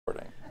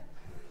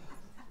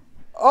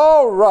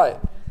All right.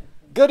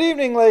 Good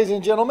evening, ladies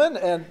and gentlemen,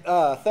 and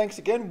thanks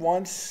again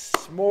once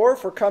more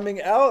for coming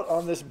out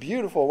on this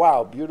beautiful,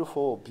 wow,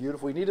 beautiful,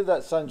 beautiful. We needed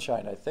that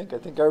sunshine, I think. I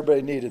think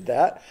everybody needed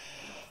that.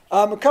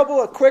 A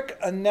couple of quick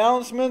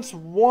announcements.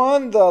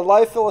 One, the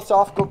Life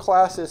Philosophical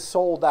class is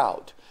sold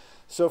out.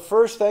 So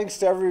first, thanks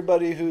to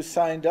everybody who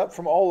signed up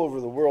from all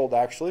over the world,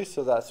 actually,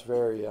 so that's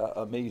very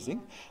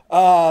amazing.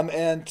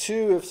 And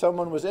two, if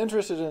someone was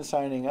interested in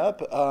signing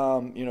up,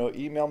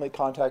 email me,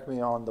 contact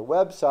me on the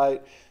website,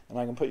 and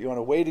I can put you on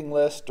a waiting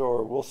list,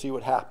 or we'll see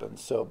what happens.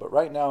 So, but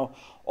right now,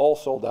 all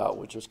sold out,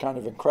 which is kind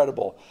of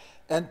incredible.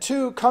 And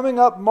two, coming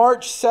up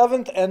March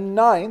 7th and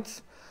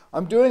 9th,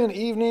 I'm doing an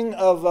evening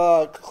of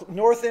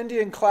North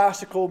Indian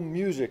classical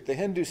music, the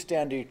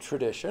Hindustani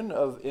tradition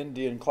of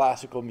Indian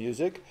classical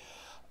music.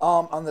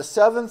 On the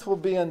 7th, we'll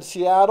be in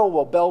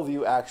Seattle,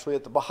 Bellevue actually,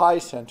 at the Baha'i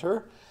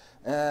Center.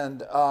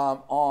 And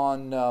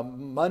on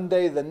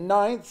Monday the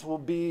 9th, we'll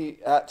be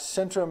at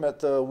Centrum at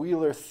the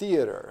Wheeler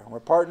Theater. We're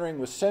partnering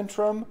with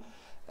Centrum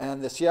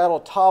and the Seattle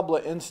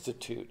Tabla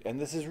Institute. And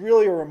this is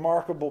really a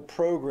remarkable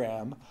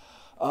program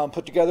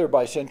put together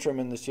by Centrum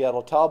and the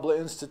Seattle Tabla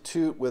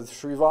Institute with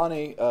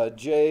Shrivani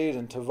Jade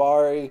and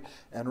Tavari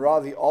and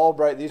Ravi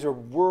Albright. These are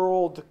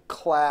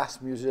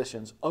world-class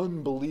musicians,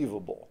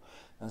 unbelievable.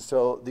 And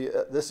so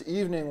this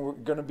evening, we're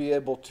going to be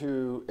able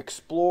to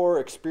explore,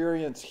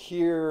 experience,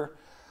 hear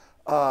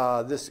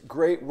this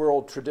great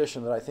world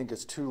tradition that I think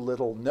is too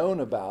little known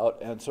about.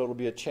 And so it'll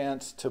be a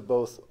chance to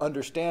both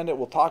understand it,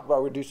 we'll talk about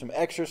it, we'll do some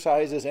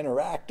exercises,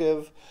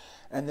 interactive,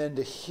 and then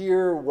to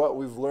hear what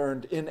we've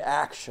learned in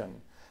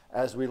action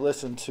as we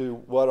listen to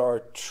what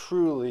are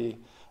truly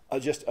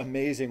just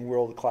amazing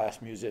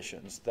world-class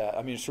musicians.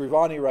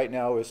 Srivani right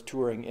now is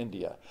touring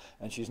India,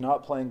 and she's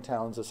not playing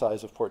towns the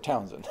size of Port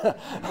Townsend.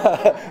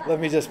 Let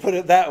me just put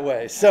it that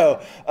way.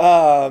 So,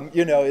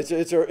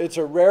 it's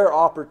a rare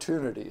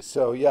opportunity.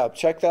 So, yeah,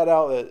 check that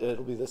out.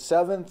 It'll be the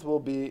 7th. We'll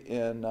be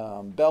in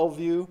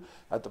Bellevue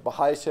at the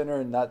Baha'i Center,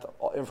 and that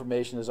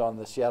information is on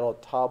the Seattle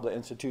Tabla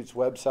Institute's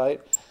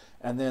website.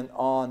 And then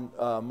on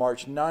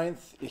March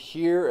 9th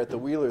here at the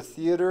Wheeler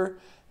Theater.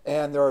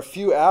 And there are a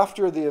few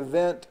after the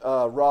event.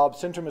 Rob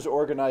Centrum has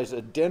organized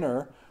a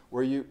dinner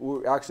where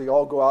you actually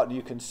all go out and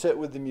you can sit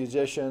with the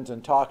musicians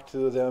and talk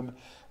to them.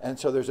 And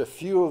so there's a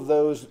few of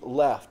those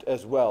left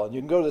as well. And you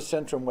can go to the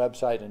Centrum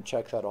website and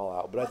check that all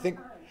out. But I think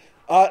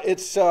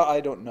it's, I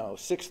don't know,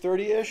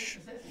 6:30-ish?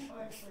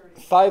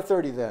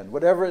 5:30 then.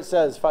 Whatever it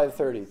says,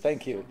 5:30.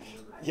 Thank you.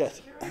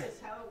 Yes.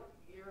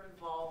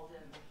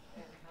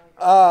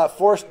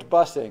 Forced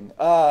busing.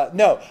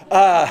 No,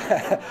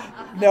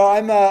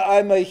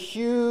 I'm a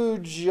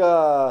huge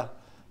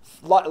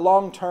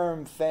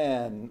long-term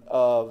fan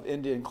of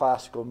Indian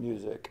classical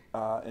music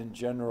in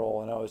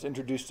general, and I was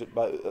introduced to it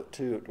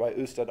by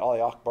Ustad Ali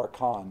Akbar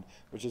Khan,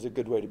 which is a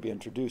good way to be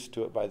introduced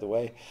to it, by the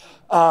way.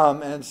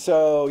 And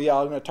so, yeah,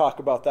 I'm going to talk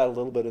about that a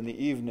little bit in the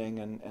evening,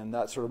 and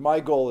that's sort of my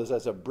goal is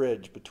as a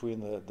bridge between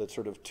the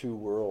sort of two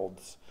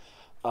worlds.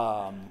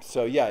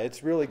 So yeah,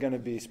 it's really going to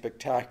be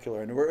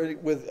spectacular, and we're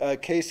with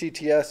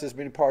KCTS has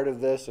been part of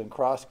this, and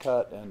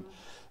Crosscut, and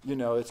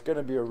it's going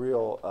to be a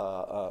real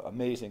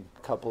amazing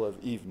couple of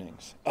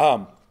evenings.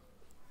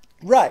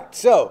 Right.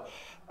 So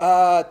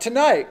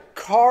tonight,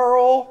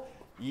 Carl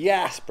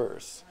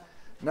Jaspers.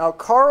 Now,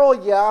 Carl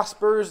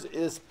Jaspers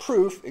is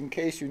proof, in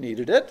case you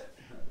needed it,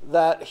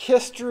 that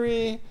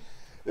history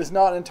is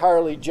not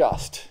entirely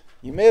just.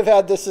 You may have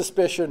had this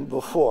suspicion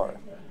before.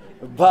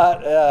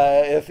 But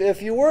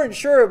if you weren't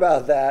sure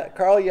about that,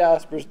 Carl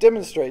Jaspers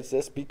demonstrates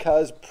this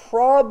because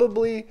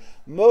probably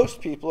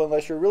most people,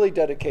 unless you're really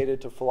dedicated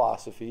to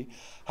philosophy,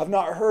 have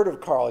not heard of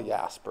Carl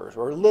Jaspers,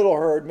 or little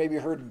heard, maybe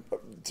heard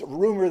a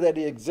rumor that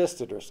he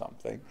existed or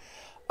something.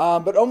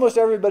 But almost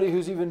everybody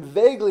who's even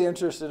vaguely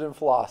interested in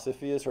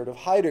philosophy has heard of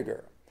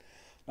Heidegger.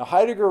 Now,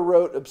 Heidegger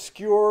wrote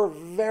obscure,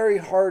 very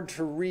hard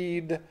to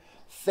read,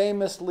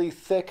 famously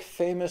thick,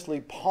 famously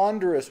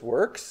ponderous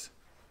works.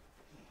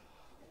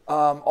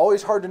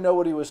 Always hard to know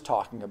what he was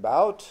talking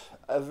about,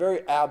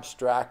 very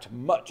abstract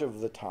much of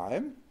the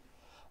time,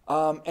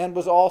 and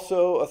was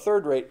also a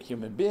third-rate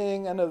human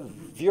being and a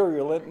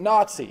virulent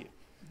Nazi.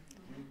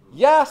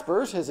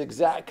 Jaspers, his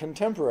exact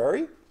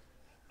contemporary,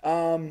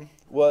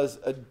 was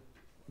a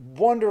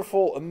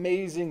wonderful,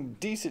 amazing,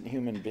 decent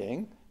human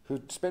being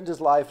who spent his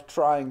life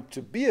trying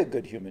to be a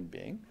good human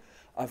being.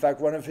 In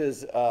fact, one of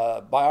his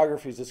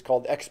biographies is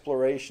called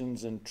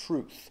Explorations in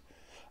Truth.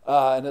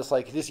 And it's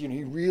like this,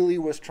 he really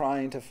was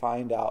trying to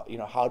find out,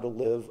 how to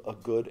live a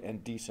good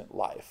and decent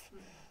life.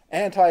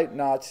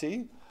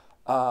 Anti-Nazi,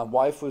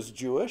 wife was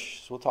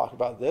Jewish, so we'll talk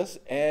about this.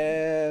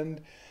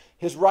 And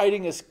his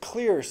writing is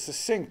clear,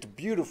 succinct,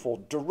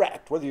 beautiful,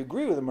 direct. Whether you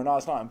agree with him or not,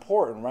 it's not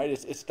important, right?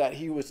 It's that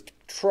he was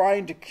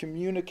trying to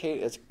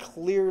communicate as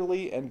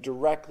clearly and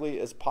directly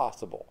as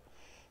possible.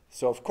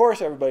 So, of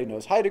course, everybody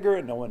knows Heidegger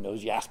and no one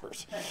knows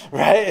Jaspers,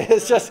 right?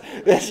 It's just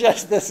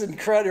this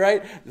incredible,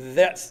 right?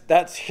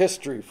 That's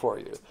history for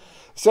you.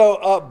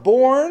 So,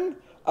 born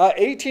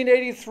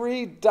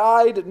 1883,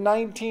 died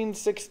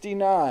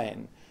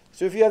 1969.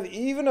 So if you have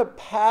even a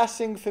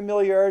passing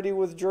familiarity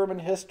with German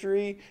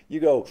history, you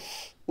go,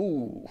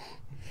 ooh,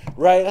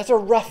 right? That's a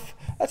rough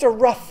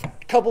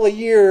couple of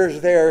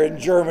years there in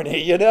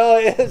Germany.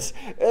 It's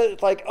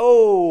like,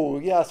 oh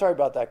yeah, sorry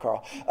about that,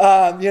 Carl.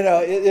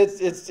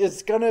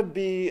 It's going to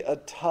be a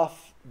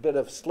tough bit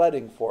of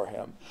sledding for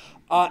him.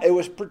 It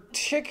was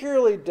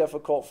particularly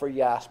difficult for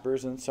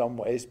Jaspers in some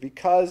ways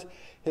because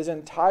his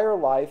entire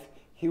life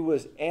he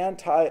was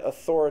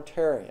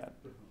anti-authoritarian.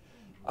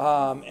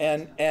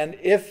 And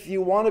if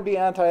you want to be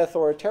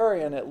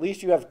anti-authoritarian, at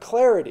least you have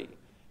clarity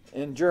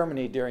in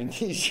Germany during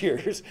these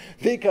years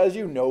because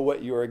you know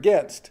what you're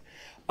against.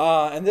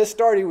 And this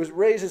started, he was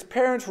raised, his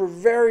parents were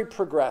very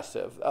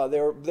progressive. They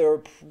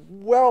were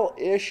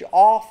well-ish,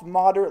 off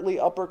moderately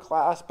upper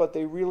class, but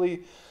they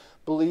really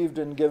believed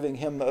in giving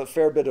him a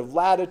fair bit of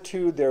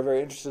latitude. They were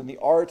very interested in the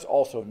arts,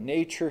 also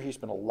nature. He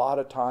spent a lot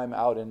of time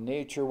out in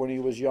nature when he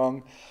was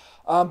young.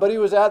 But he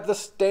was at the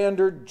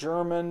standard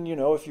German,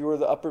 if you were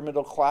the upper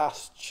middle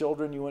class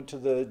children, you went to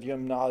the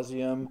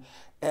gymnasium.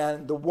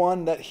 And the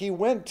one that he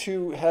went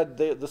to had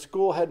the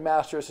school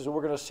headmaster says,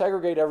 we're going to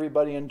segregate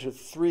everybody into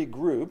 3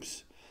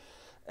 groups.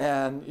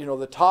 And,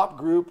 the top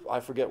group, I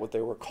forget what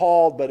they were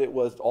called, but it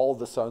was all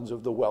the sons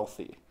of the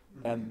wealthy.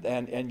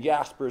 And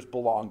Jaspers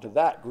belonged to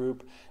that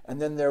group.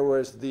 And then there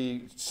was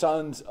the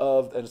sons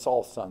of, and it's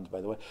all sons, by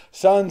the way,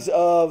 sons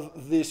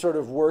of the sort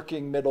of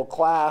working middle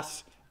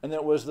class. And then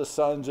it was the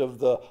sons of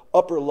the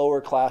upper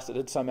lower class that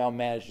had somehow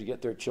managed to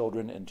get their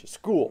children into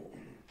school.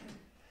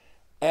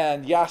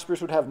 And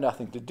Jaspers would have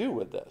nothing to do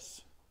with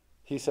this.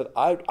 He said,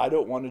 I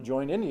don't want to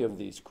join any of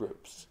these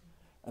groups.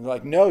 And they're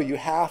like, no,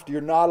 you're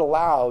not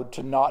allowed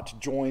to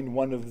not join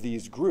one of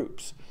these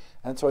groups.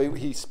 And so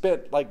he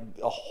spent like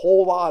a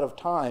whole lot of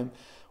time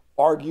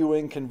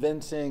arguing,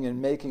 convincing, and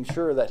making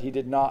sure that he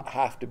did not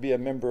have to be a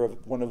member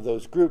of one of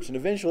those groups. And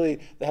eventually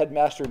the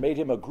headmaster made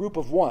him a group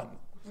of 1.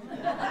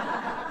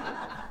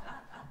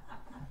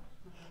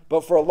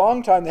 But for a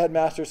long time, the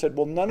headmaster said,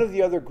 well, none of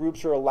the other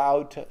groups are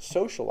allowed to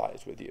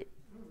socialize with you.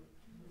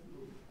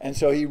 And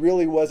so he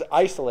really was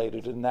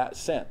isolated in that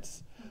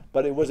sense.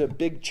 But it was a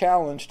big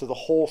challenge to the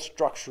whole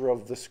structure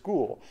of the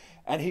school.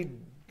 And he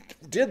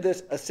did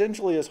this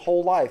essentially his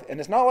whole life. And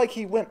it's not like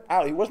he went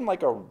out. He wasn't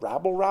like a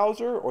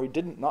rabble-rouser, or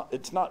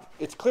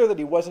it's clear that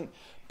he wasn't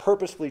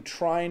purposely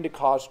trying to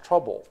cause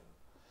trouble.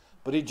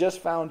 But he just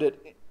found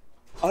it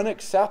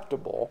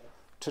unacceptable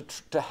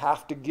to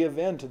have to give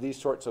in to these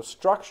sorts of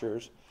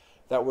structures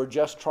that were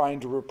just trying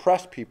to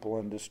repress people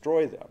and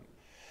destroy them.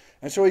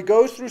 And so he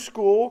goes through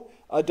school,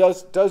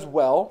 does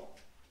well,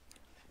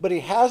 but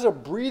he has a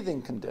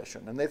breathing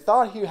condition, and they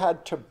thought he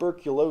had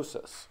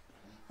tuberculosis.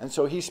 And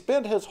so he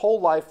spent his whole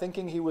life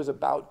thinking he was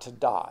about to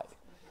die.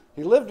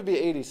 He lived to be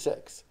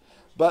 86,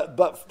 but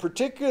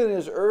particularly in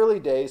his early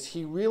days,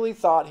 he really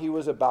thought he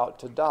was about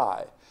to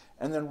die.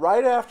 And then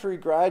right after he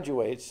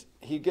graduates,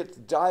 he gets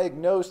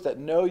diagnosed that,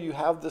 no, you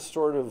have this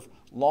sort of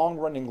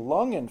long-running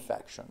lung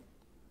infection.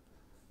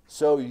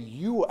 So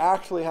you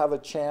actually have a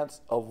chance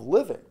of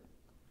living.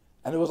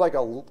 And it was like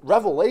a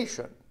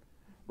revelation,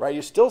 right?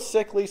 He's still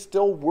sickly,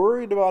 still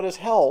worried about his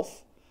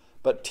health,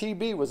 but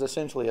TB was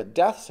essentially a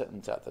death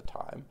sentence at the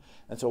time.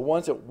 And so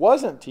once it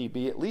wasn't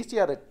TB, at least he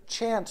had a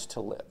chance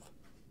to live.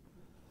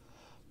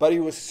 But he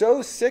was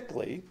so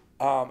sickly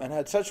and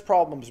had such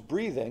problems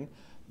breathing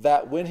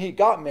that when he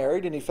got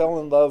married and he fell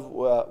in love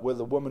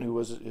with a woman who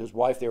was his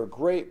wife, they were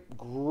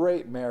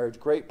great marriage,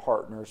 great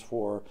partners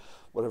for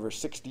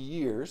 60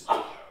 years,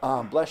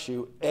 bless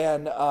you.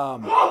 And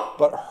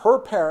but her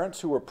parents,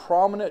 who were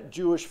prominent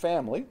Jewish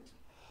family,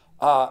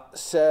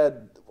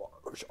 said,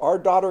 our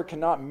daughter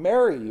cannot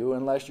marry you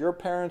unless your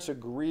parents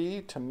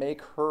agree to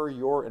make her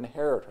your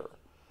inheritor,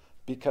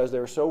 because they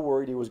were so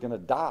worried he was going to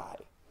die.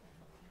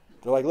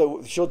 They're like,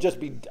 look, she'll just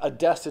be a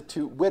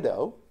destitute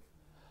widow.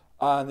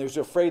 And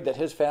they're afraid that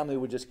his family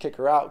would just kick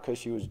her out because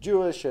she was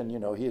Jewish and,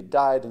 he had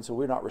died, and so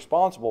we're not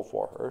responsible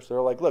for her. So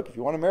they're like, look, if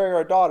you want to marry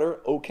our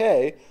daughter,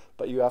 okay,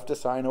 but you have to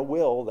sign a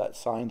will that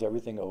signs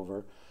everything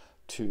over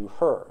to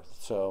her.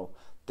 So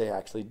they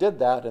actually did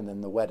that, and then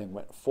the wedding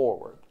went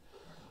forward.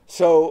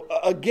 So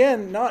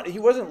again, he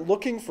wasn't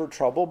looking for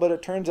trouble, but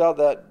it turns out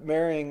that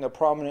marrying a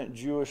prominent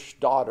Jewish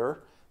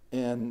daughter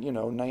in,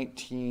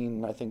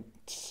 19, I think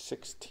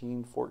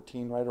 16,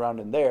 14, right around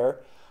in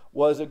there,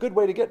 was a good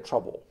way to get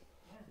trouble.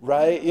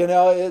 Right, it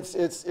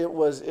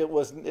was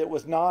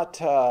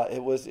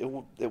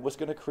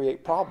going to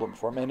create problems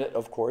for him, and it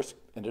of course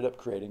ended up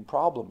creating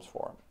problems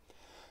for him.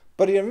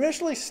 But he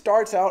initially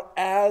starts out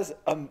as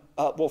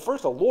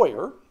first a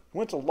lawyer,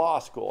 went to law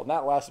school, and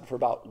that lasted for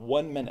about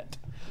 1 minute.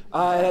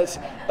 And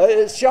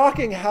it's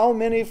shocking how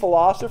many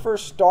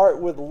philosophers start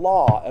with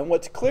law. And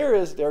what's clear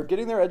is they're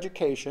getting their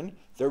education,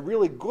 they're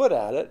really good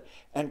at it,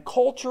 and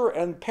culture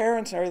and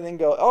parents and everything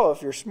go, oh,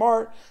 if you're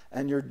smart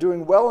and you're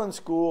doing well in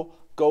school,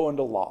 go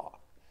into law.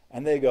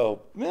 And they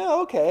go, yeah,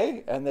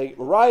 okay. And they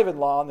arrive in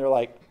law and they're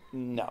like,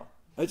 no.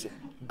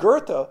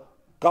 Goethe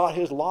got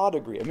his law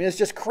degree. I mean, it's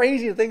just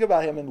crazy to think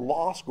about him in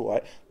law school,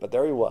 right? But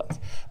there he was.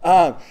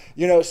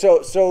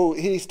 So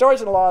he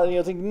starts in law, and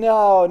you think,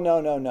 no.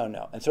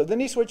 And so then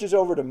he switches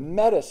over to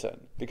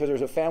medicine because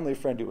there's a family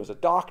friend who was a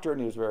doctor,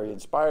 and he was very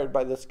inspired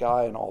by this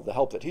guy and all the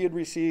help that he had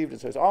received, and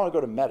says, I want to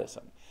go to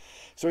medicine.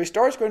 So he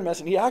starts going to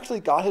medicine. He actually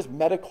got his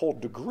medical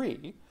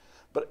degree,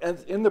 but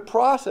in the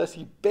process,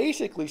 he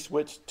basically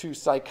switched to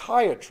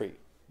psychiatry,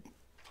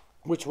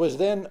 which was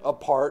then a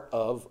part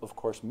of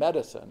course,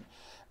 medicine,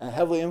 and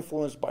heavily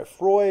influenced by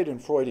Freud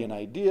and Freudian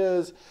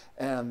ideas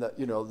and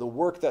the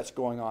work that's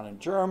going on in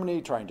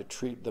Germany, trying to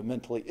treat the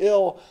mentally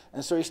ill.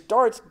 And so he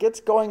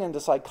gets going into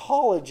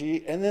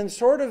psychology, and then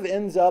sort of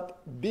ends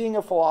up being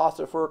a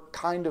philosopher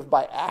kind of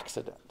by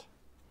accident.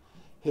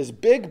 His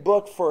big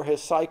book for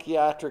his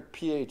psychiatric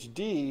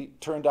PhD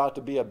turned out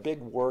to be a big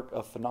work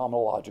of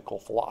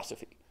phenomenological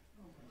philosophy.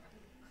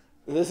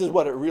 This is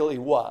what it really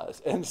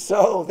was. And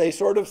so they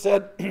sort of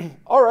said,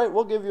 all right,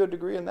 we'll give you a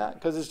degree in that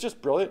because it's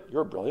just brilliant.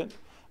 You're brilliant.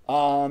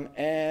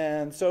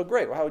 And so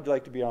great. Well, how would you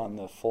like to be on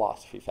the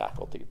philosophy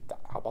faculty?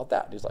 How about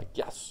that? And he's like,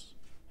 yes,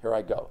 here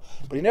I go.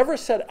 But he never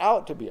set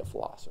out to be a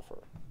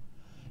philosopher.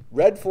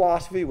 Read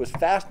philosophy, was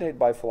fascinated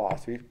by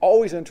philosophy,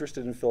 always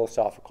interested in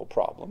philosophical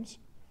problems.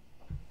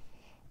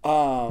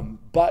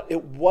 But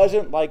it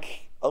wasn't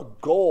like a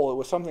goal. It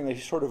was something that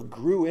he sort of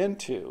grew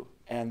into,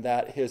 and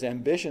that his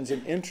ambitions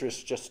and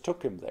interests just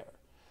took him there.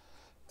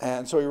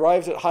 And so he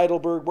arrives at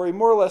Heidelberg, where he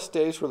more or less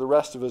stays for the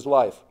rest of his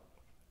life.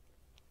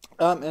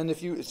 So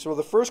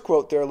the first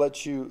quote there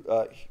lets you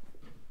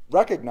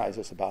recognize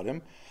this about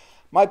him.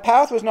 My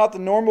path was not the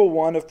normal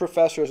one of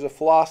professors of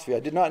philosophy. I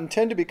did not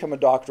intend to become a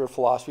doctor of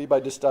philosophy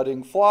by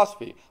studying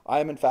philosophy. I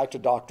am, in fact, a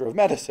doctor of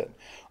medicine.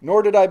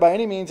 Nor did I by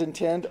any means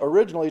intend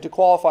originally to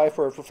qualify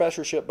for a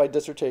professorship by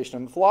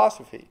dissertation in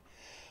philosophy.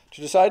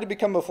 To decide to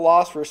become a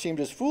philosopher seemed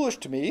as foolish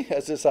to me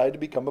as to decide to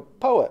become a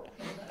poet.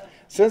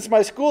 Since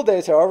my school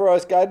days, however, I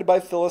was guided by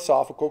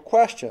philosophical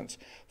questions.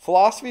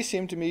 Philosophy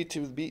seemed to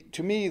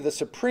me the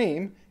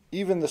supreme,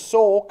 even the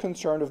sole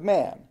concern of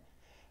man.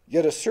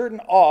 Yet a certain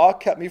awe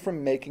kept me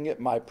from making it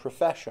my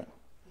profession.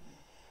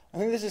 I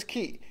think this is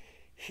key.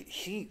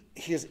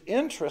 His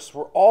interests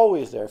were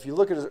always there. If you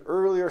look at his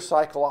earlier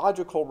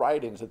psychological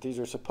writings, that these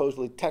are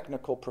supposedly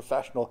technical,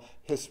 professional,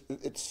 it's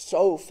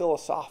so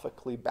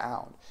philosophically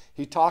bound.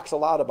 He talks a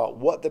lot about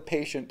what the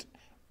patient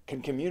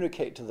can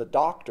communicate to the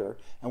doctor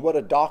and what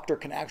a doctor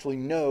can actually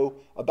know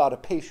about a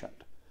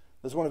patient.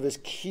 That's one of his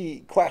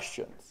key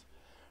questions,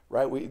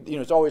 right?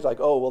 It's always like,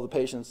 oh, well,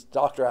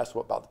 doctor asks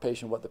about the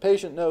patient, what the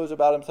patient knows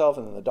about himself,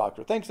 and then the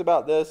doctor thinks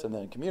about this and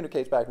then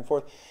communicates back and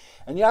forth.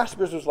 And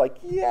Jaspers was like,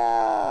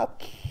 yeah,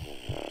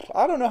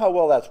 I don't know how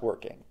well that's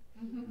working.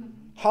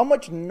 How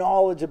much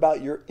knowledge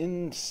about your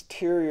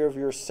interior of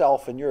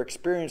yourself and your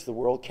experience of the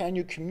world can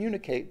you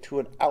communicate to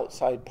an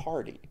outside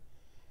party?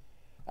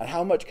 And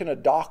how much can a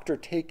doctor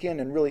take in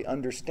and really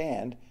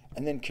understand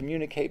and then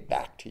communicate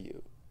back to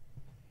you?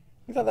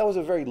 He thought that was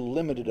a very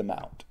limited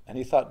amount. And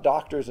he thought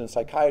doctors and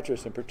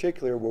psychiatrists in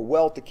particular were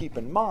well to keep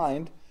in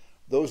mind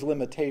those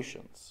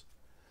limitations.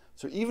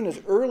 So even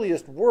his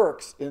earliest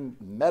works in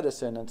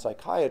medicine and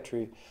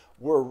psychiatry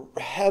were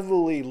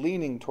heavily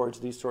leaning towards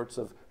these sorts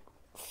of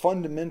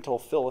fundamental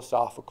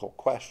philosophical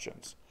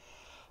questions.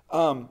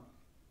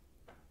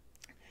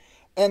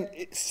 And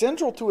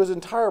central to his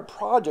entire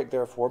project,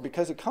 therefore,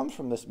 because it comes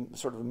from this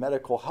sort of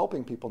medical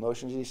helping people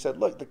notion, he said,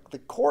 look, the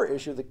core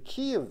issue, the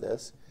key of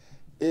this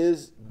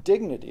is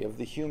dignity of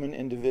the human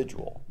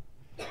individual.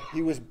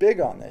 He was big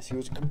on this. He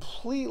was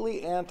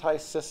completely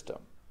anti-system.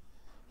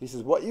 He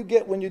says, what you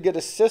get when you get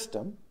a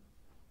system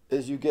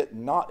is you get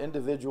not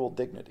individual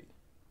dignity,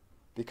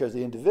 because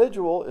the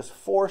individual is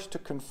forced to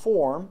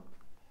conform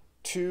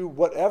to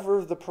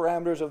whatever the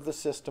parameters of the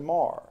system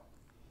are.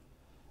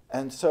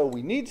 And so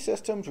we need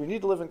systems, we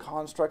need to live in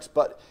constructs,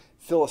 but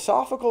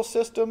philosophical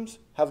systems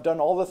have done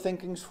all the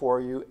thinkings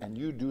for you, and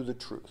you do the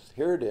truth.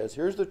 Here it is,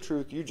 here's the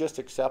truth, you just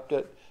accept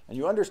it, and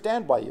you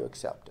understand why you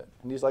accept it.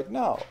 And he's like,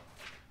 no.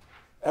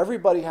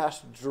 Everybody has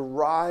to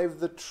derive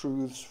the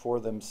truths for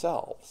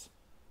themselves,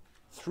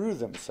 through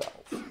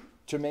themselves,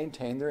 to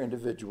maintain their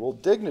individual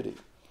dignity.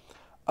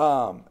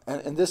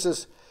 And this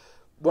is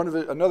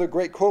another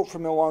great quote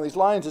from him along these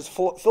lines is,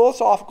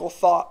 philosophical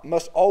thought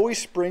must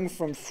always spring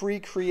from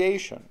free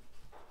creation.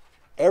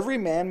 Every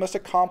man must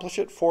accomplish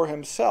it for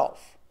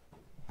himself.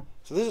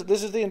 So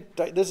this is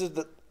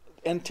the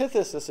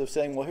antithesis of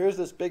saying, well, here's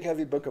this big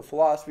heavy book of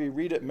philosophy,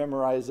 read it,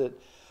 memorize it,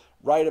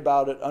 write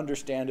about it,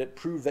 understand it,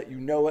 prove that you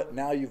know it,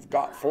 now you've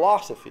got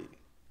philosophy.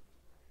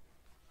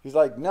 He's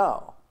like,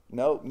 no,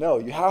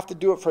 you have to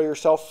do it for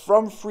yourself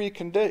from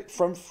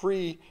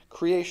free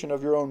creation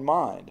of your own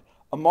mind.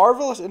 A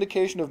marvelous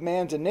indication of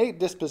man's innate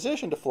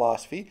disposition to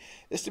philosophy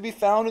is to be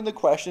found in the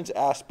questions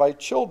asked by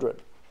children.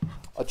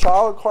 A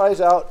child cries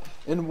out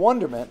in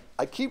wonderment,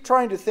 I keep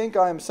trying to think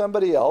I am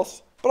somebody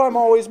else, but I'm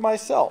always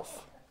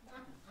myself.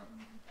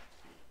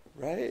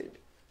 Right?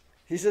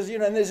 He says,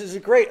 and this is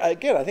I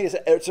think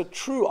it's a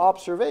true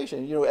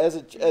observation.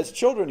 As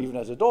children, even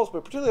as adults,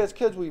 but particularly as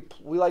kids, we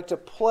like to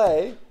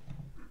play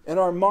in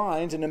our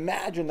minds and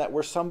imagine that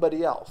we're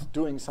somebody else,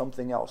 doing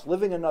something else,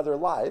 living another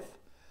life.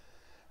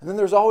 And then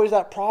there's always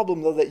that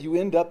problem, though, that you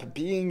end up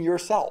being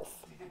yourself.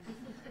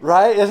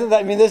 Right? Isn't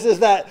that, I mean, this is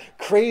that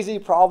crazy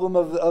problem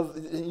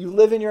of you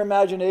live in your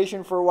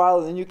imagination for a while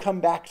and then you come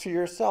back to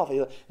yourself.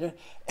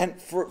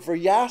 And for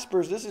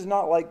Jaspers, this is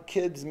not like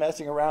kids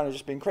messing around and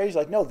just being crazy.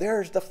 Like, no,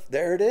 there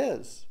it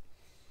is.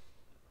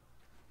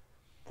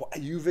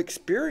 You've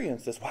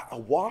experienced this.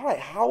 Why?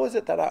 How is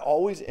it that I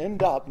always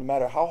end up, no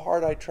matter how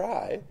hard I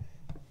try,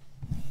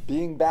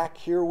 being back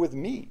here with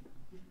me?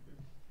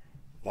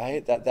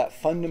 Right? That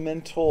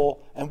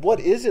fundamental, and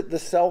what is it, the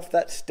self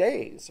that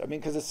stays? I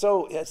mean, because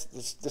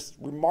it's this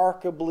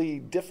remarkably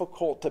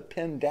difficult to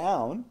pin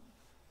down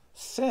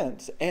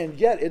sense, and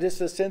yet it is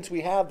the sense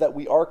we have that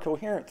we are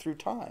coherent through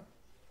time.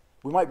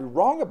 We might be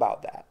wrong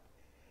about that,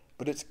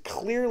 but it's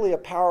clearly a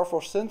powerful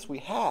sense we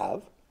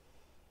have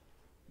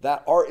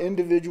that our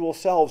individual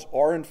selves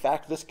are in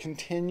fact this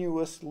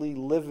continuously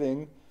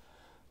living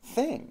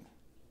thing.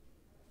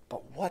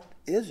 But what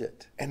is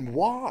it, and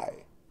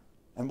why?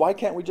 And why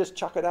can't we just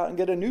chuck it out and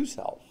get a new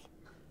self?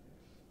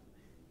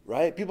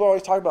 Right? People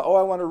always talk about,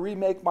 I want to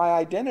remake my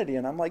identity.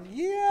 And I'm like,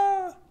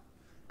 yeah,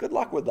 good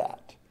luck with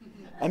that.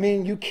 I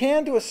mean, you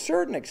can to a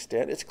certain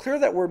extent. It's clear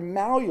that we're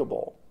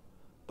malleable.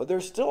 But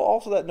there's still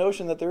also that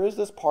notion that there is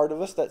this part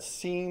of us that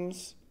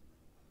seems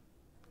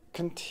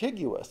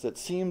contiguous, that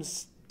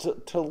seems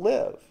to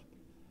live.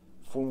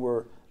 From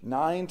we're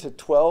 9 to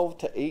 12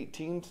 to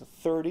 18 to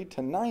 30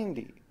 to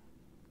 90.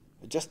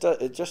 It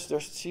just there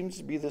seems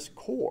to be this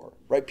core,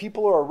 right?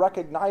 People are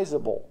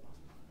recognizable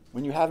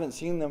when you haven't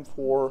seen them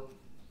for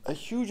a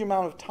huge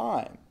amount of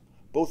time,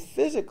 both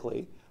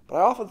physically, but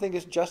I often think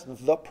it's just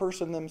the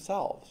person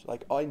themselves.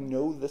 Like, I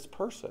know this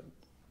person.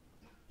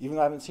 Even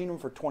though I haven't seen them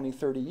for 20,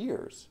 30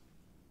 years,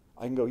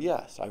 I can go,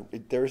 yes,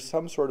 there's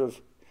some sort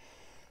of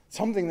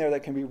something there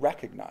that can be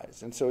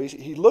recognized. And so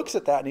he looks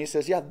at that and he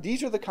says, yeah,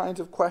 these are the kinds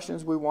of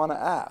questions we want to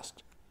ask.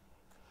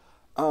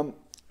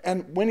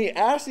 And when he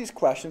asks these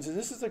questions, and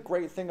this is a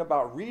great thing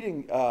about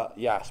reading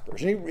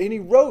Jaspers, and he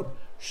wrote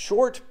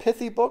short,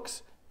 pithy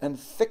books and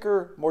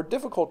thicker, more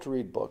difficult to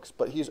read books,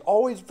 but he's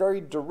always very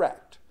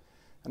direct.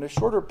 And the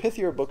shorter,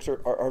 pithier books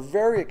are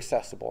very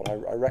accessible,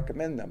 and I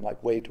recommend them,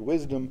 like Way to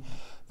Wisdom,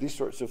 these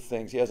sorts of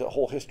things. He has a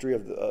whole history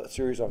of the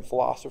series on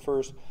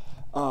philosophers.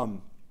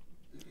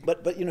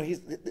 But you know,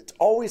 it's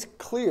always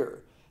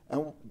clear.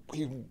 And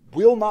he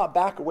will not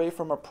back away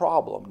from a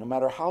problem, no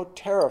matter how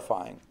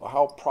terrifying or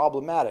how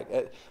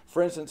problematic.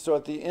 For instance, so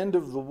at the end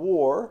of the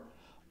war,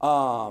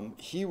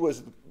 he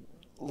was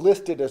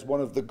listed as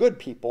one of the good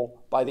people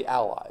by the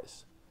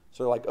Allies.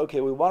 So they're like, okay,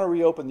 we want to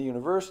reopen the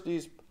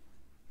universities.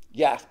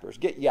 Jaspers,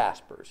 get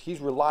Jaspers. He's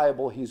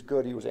reliable, he's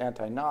good, he was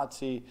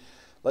anti-Nazi.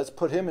 Let's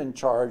put him in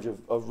charge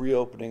of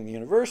reopening the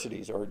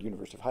universities, or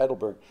University of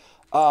Heidelberg.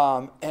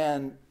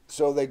 And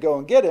so they go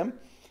and get him.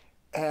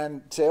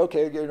 And say,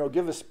 okay,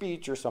 give a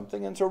speech or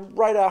something. And so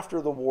right after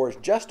the war is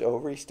just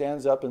over, he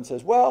stands up and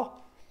says,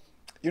 well,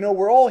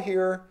 we're all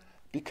here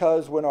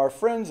because when our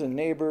friends and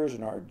neighbors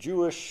and our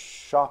Jewish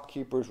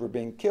shopkeepers were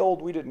being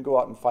killed, we didn't go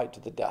out and fight to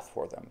the death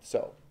for them.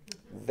 So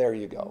there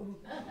you go.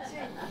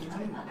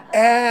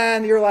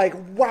 And you're like,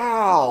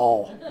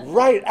 wow,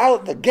 right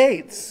out the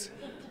gates.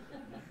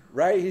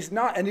 Right? He's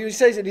not, and he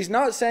says that he's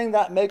not saying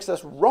that makes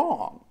us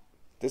wrong.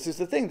 This is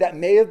the thing. That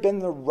may have been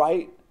the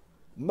right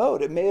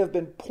mode. It may have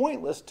been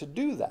pointless to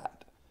do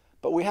that,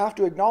 but we have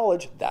to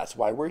acknowledge that's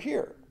why we're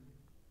here.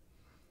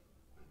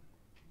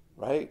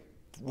 Right?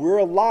 We're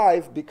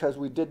alive because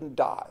we didn't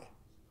die.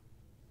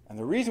 And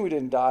the reason we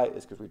didn't die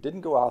is because we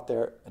didn't go out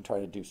there and try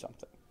to do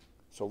something.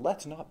 So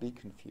let's not be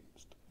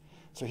confused.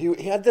 So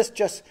he had this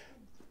just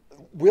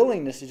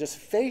willingness to just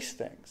face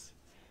things.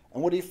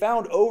 And what he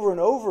found over and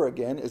over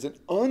again is an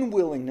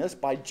unwillingness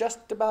by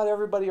just about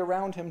everybody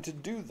around him to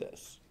do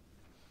this.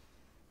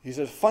 He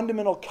says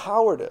fundamental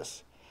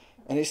cowardice.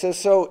 And he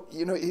says,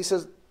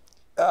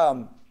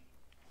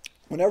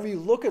 whenever you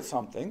look at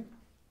something,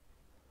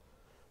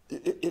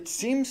 it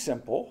seems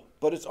simple,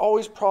 but it's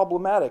always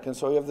problematic. And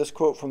so you have this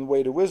quote from The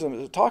Way to Wisdom.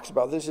 It talks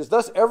about this. It says,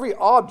 thus every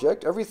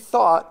object, every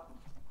thought,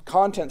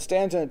 content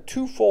stands in a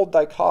twofold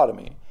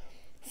dichotomy.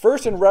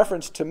 First, in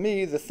reference to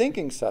me, the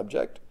thinking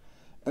subject,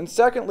 and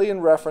secondly,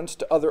 in reference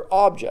to other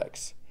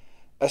objects.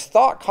 As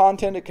thought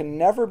content, it can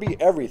never be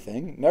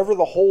everything, never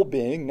the whole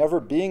being, never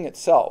being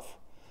itself.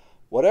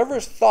 Whatever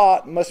is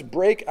thought must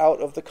break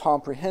out of the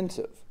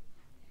comprehensive.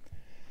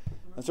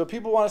 And so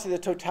people want to see the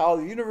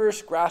totality of the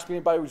universe, grasping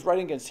it by who's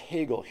writing against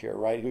Hegel here,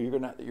 right? You're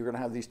going to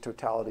have these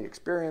totality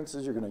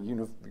experiences. You're going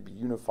to be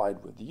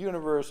unified with the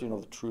universe.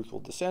 The truth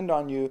will descend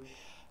on you.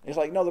 And he's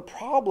like, no, the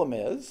problem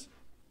is,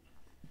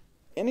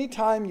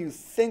 anytime you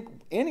think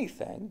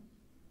anything,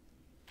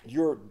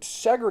 you're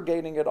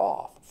segregating it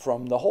off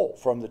from the whole,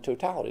 from the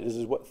totality. This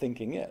is what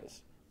thinking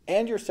is.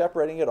 And you're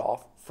separating it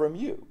off from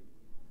you.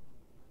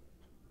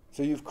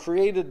 So you've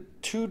created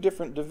two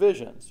different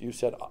divisions. You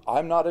said,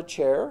 I'm not a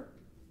chair,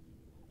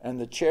 and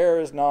the chair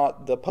is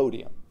not the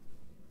podium.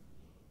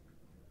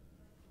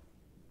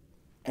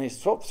 And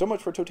so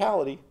much for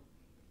totality.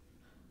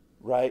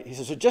 right? He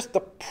says, so just the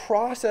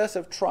process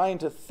of trying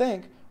to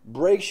think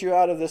breaks you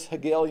out of this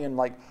Hegelian,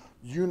 like,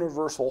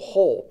 universal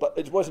whole. But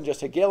it wasn't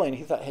just Hegelian.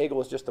 He thought Hegel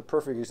was just the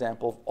perfect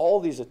example of all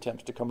these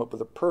attempts to come up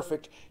with a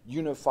perfect,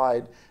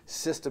 unified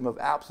system of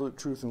absolute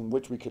truth in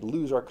which we could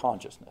lose our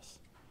consciousness,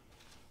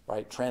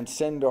 right?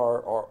 Transcend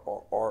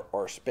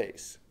our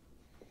space.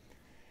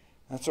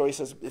 And so he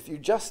says, if you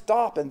just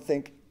stop and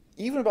think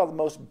even about the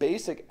most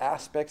basic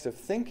aspects of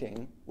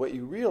thinking, what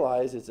you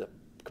realize is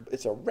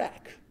it's a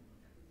wreck,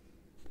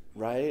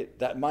 right?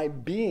 That my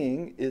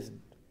being is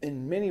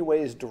in many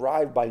ways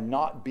derived by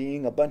not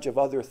being a bunch of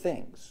other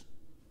things.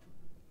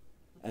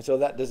 And so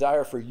that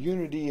desire for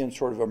unity and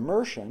sort of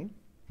immersion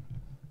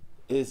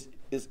is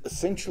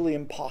essentially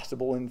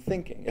impossible in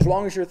thinking, as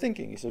long as you're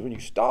thinking. He says, when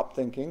you stop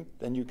thinking,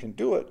 then you can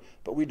do it,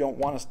 but we don't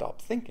want to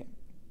stop thinking.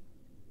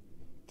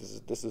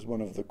 This is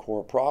one of the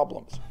core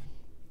problems.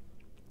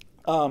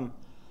 And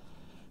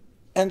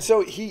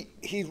so he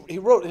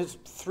wrote his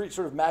three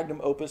sort of magnum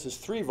opus, his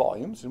 3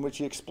 volumes, in which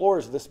he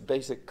explores this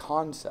basic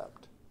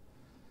concept.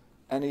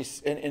 And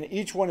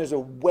each one is a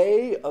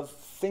way of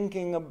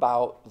thinking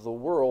about the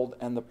world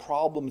and the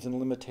problems and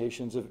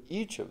limitations of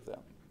each of them.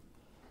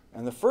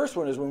 And the first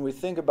one is when we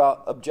think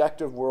about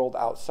objective world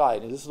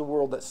outside. And this is the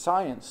world that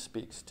science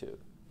speaks to.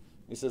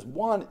 He says,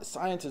 one,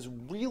 science is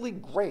really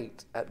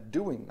great at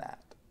doing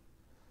that,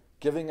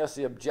 giving us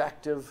the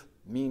objective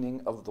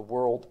meaning of the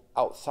world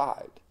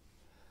outside.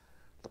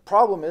 The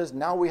problem is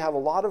now we have a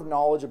lot of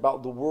knowledge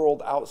about the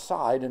world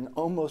outside and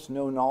almost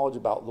no knowledge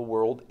about the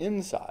world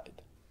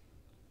inside,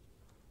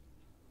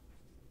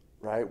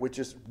 right? Which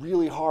is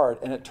really hard.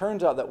 And it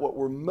turns out that what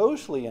we're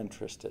mostly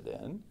interested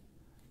in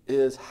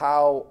is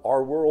how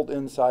our world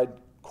inside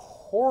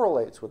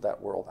correlates with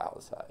that world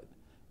outside.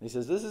 And he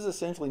says this is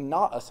essentially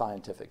not a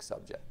scientific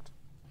subject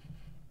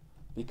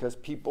because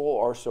people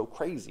are so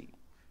crazy,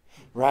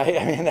 right?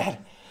 I mean,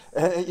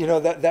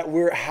 that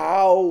we're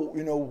how,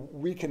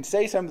 we can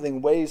say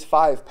something weighs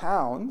 5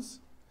 pounds,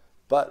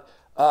 but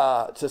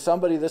to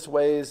somebody this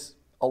weighs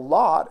a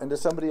lot, and to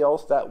somebody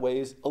else that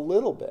weighs a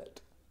little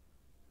bit.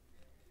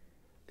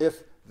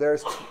 If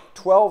there's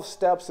 12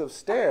 steps of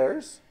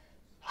stairs,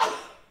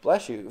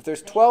 bless you, if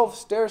there's 12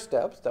 stair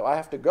steps that I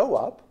have to go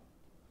up,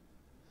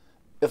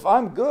 if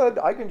I'm good,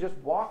 I can just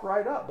walk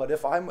right up. But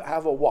if I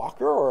have a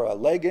walker or a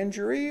leg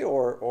injury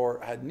or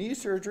had knee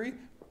surgery,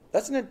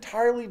 that's an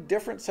entirely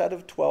different set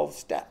of 12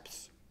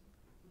 steps,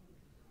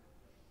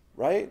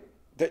 right?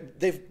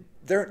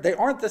 They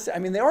aren't the same. I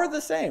mean, they are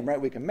the same,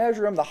 right? We can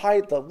measure them, the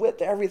height, the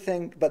width,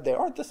 everything, but they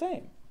aren't the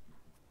same.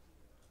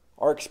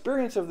 Our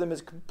experience of them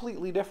is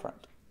completely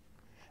different.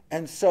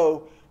 And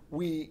so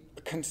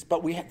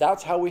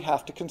that's how we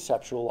have to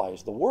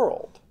conceptualize the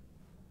world.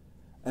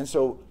 And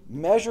so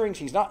measuring,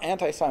 he's not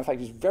anti-science, in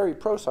fact, he's very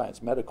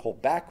pro-science, medical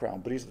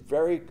background, but he's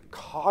very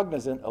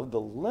cognizant of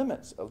the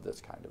limits of this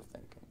kind of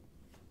thinking.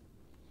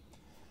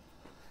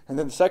 And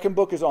then the second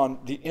book is on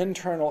the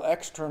internal,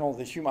 external,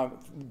 the human.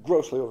 I'm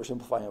grossly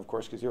oversimplifying, of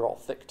course, because they're all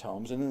thick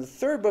tomes. And then the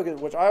third book,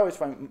 which I always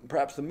find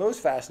perhaps the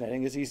most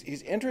fascinating, is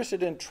he's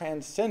interested in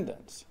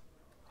transcendence.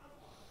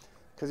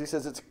 Because he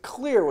says it's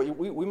clear,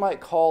 we might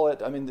call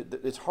it, I mean,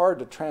 it's hard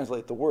to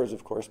translate the words,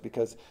 of course,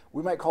 because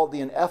we might call it the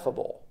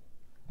ineffable.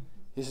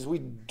 He says we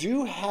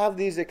do have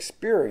these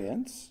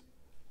experiences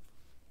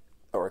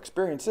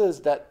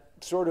that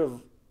sort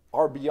of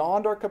are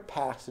beyond our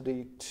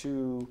capacity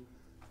to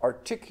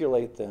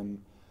articulate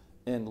them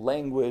in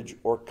language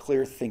or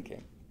clear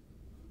thinking.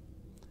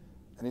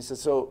 And he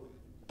says,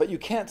 but you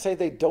can't say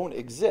they don't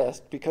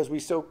exist because we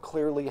so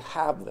clearly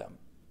have them.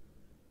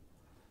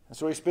 And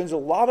so he spends a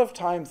lot of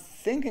time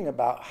thinking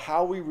about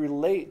how we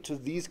relate to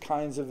these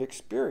kinds of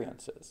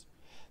experiences.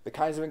 The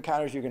kinds of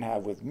encounters you can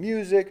have with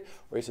music,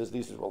 where he says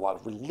these is where a lot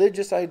of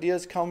religious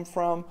ideas come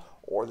from,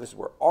 or this is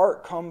where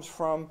art comes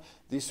from,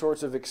 these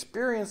sorts of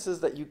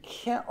experiences that you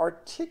can't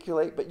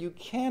articulate, but you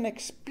can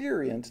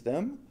experience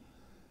them.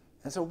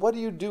 And so what do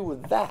you do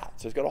with that?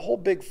 So he's got a whole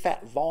big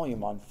fat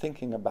volume on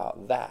thinking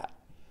about that.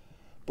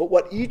 But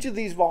what each of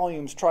these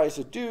volumes tries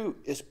to do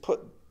is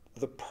put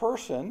the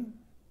person,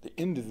 the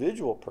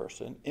individual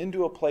person,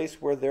 into a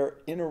place where they're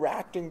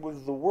interacting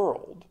with the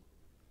world.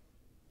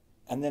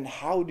 And then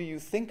how do you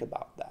think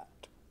about that?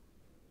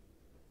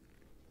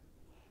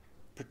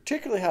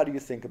 Particularly, how do you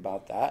think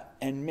about that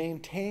and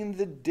maintain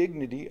the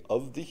dignity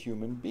of the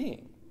human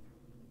being?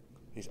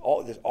 There's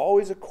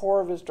always a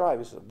core of his drive.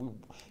 He says,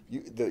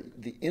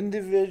 the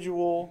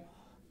individual,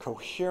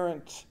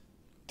 coherent,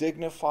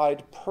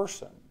 dignified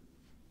person,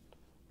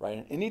 right?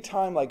 And any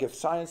time, like if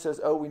science says,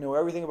 we know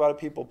everything about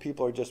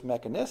people are just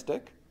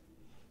mechanistic,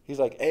 he's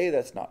like, A,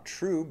 that's not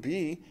true.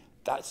 B,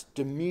 that's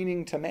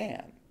demeaning to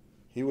man.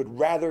 He would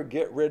rather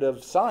get rid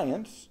of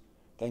science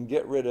than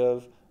get rid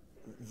of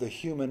the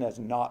human as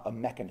not a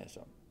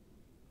mechanism.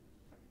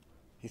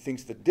 He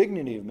thinks the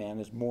dignity of man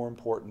is more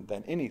important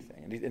than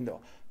anything. And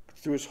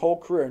through his whole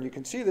career, and you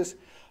can see this,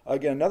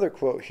 again, another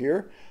quote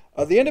here,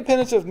 the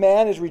independence of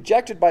man is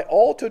rejected by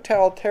all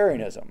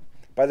totalitarianism,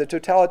 by the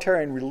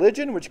totalitarian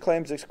religion, which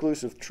claims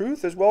exclusive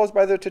truth, as well as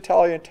by the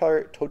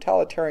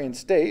totalitarian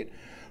state,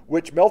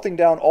 which, melting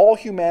down all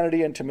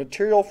humanity into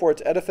material for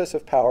its edifice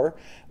of power,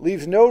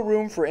 leaves no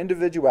room for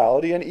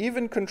individuality and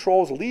even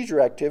controls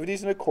leisure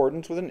activities in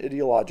accordance with an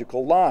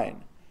ideological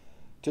line.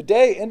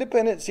 Today,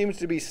 independence seems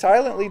to be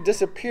silently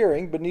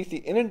disappearing beneath the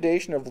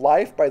inundation of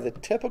life by the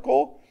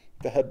typical,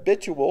 the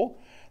habitual,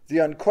 the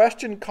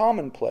unquestioned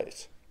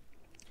commonplace.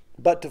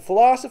 But to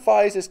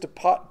philosophize is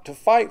to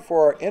fight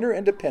for our inner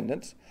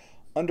independence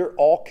under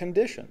all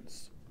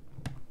conditions.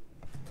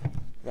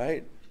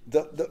 Right?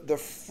 The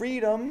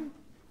freedom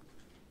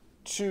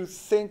to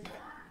think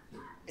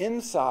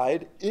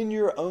inside in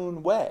your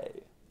own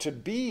way, to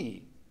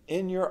be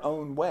in your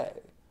own way,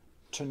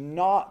 to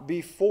not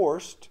be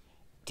forced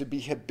to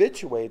be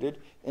habituated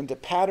into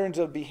patterns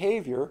of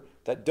behavior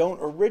that don't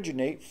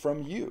originate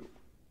from you.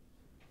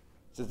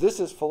 So this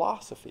is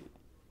philosophy.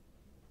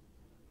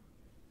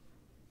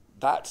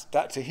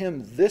 That to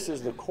him, this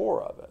is the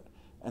core of it.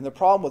 And the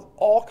problem with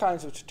all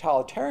kinds of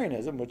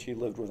totalitarianism, which he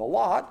lived with a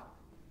lot,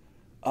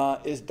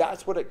 is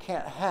that's what it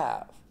can't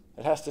have.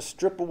 It has to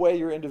strip away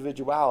your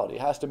individuality.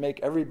 It has to make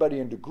everybody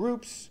into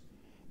groups.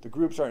 The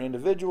groups aren't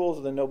individuals,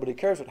 and then nobody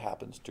cares what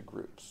happens to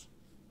groups.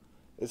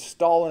 It's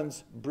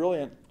Stalin's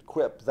brilliant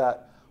quip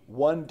that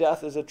one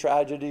death is a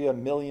tragedy, a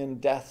million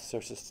deaths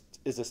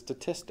is a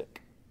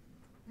statistic.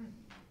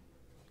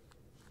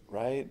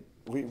 Right?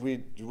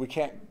 We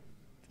can't,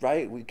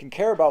 right? We can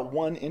care about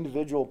one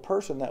individual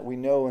person that we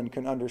know and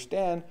can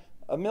understand.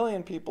 A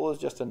million people is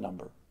just a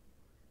number.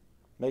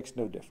 Makes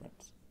no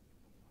difference.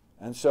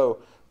 And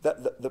so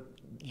the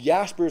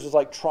Jaspers is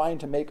like trying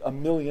to make a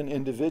million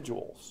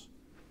individuals.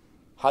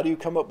 How do you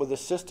come up with a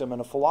system and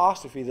a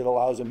philosophy that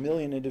allows a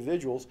million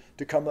individuals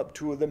to come up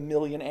to the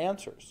million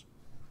answers?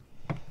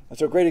 And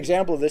so a great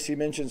example of this, he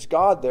mentions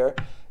God there.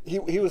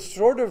 He was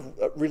sort of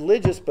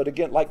religious, but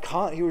again, like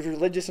Kant, he was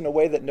religious in a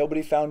way that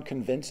nobody found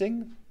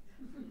convincing.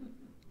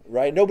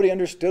 Right? Nobody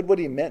understood what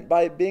he meant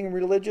by being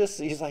religious.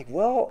 He's like,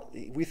 well,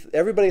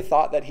 everybody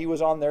thought that he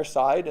was on their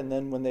side, and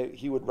then when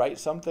he would write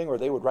something, or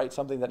they would write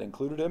something that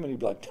included him, and he'd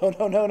be like,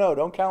 no,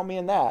 don't count me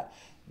in that.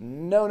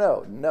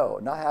 No,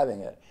 not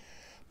having it.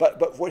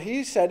 But what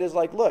he said is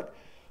like, look,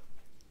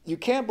 you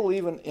can't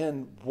believe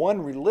in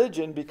one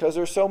religion because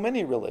there's so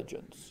many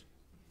religions.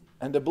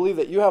 And to believe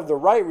that you have the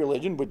right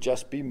religion would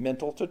just be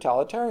mental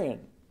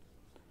totalitarian.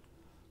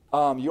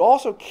 You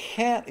also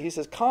can't, he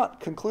says, Kant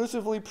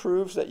conclusively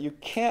proves that you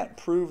can't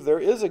prove there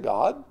is a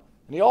God.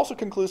 And he also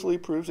conclusively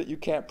proves that you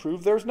can't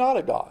prove there's not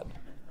a God.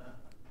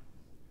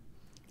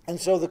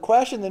 And so the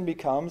question then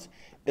becomes,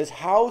 is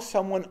how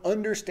someone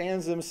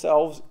understands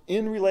themselves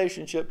in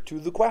relationship to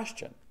the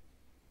question.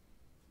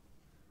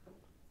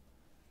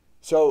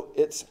 So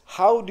it's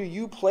how do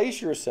you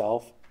place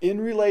yourself in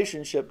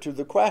relationship to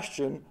the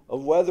question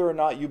of whether or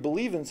not you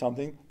believe in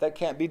something that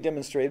can't be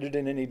demonstrated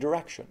in any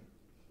direction.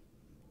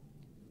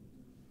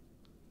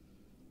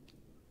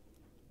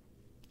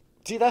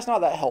 See, that's not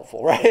that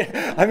helpful, right?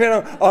 I mean,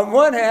 on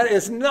one hand,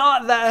 it's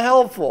not that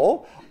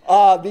helpful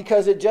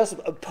because it just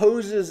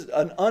poses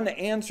an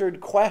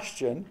unanswered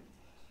question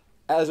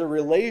as a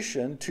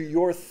relation to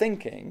your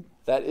thinking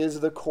that is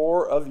the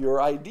core of your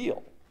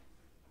ideal.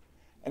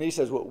 And he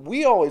says, what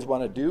we always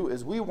want to do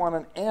is we want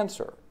an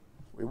answer.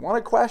 We want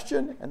a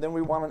question, and then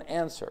we want an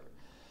answer.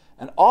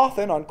 And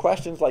often on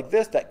questions like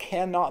this that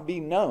cannot be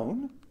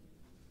known,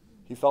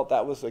 he felt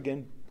that was,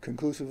 again,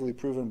 conclusively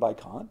proven by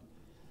Kant.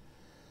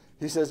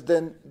 He says,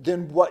 then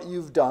what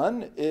you've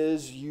done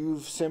is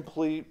you've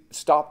simply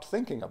stopped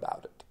thinking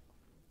about it.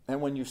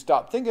 And when you've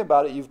stopped thinking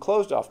about it, you've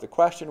closed off the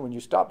question. When you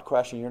stopped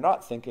questioning, you're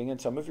not thinking,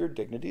 and some of your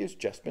dignity has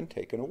just been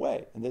taken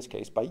away, in this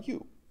case by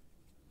you.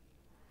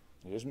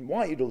 He doesn't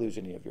want you to lose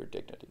any of your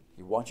dignity.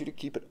 He wants you to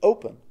keep it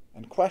open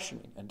and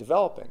questioning and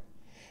developing.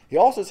 He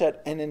also said,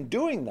 and in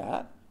doing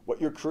that,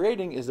 what you're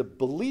creating is a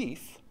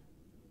belief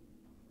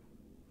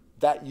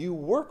that you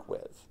work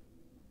with.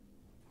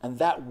 And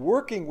that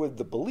working with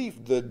the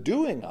belief, the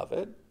doing of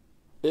it,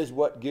 is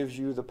what gives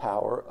you the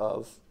power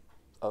of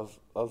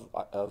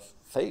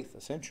faith,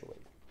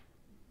 essentially.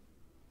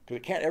 Because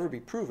it can't ever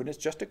be proven. It's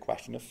just a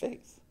question of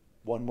faith,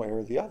 one way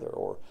or the other,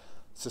 or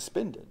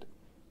suspended.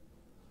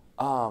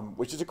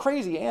 Which is a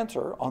crazy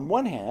answer on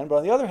one hand, but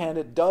on the other hand,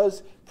 it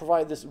does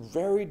provide this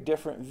very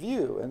different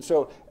view. And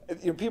so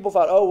people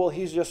thought, oh, well,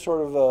 he's just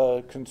sort of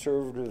a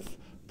conservative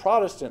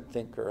Protestant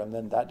thinker, and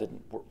then that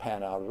didn't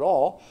pan out at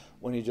all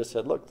when he just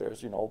said, look,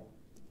 there's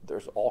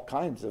all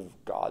kinds of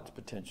gods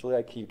potentially.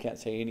 Like, you can't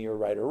say any are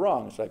right or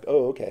wrong. It's like,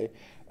 oh, okay.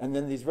 And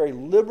then these very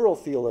liberal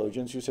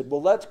theologians who said,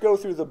 well, let's go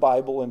through the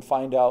Bible and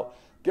find out,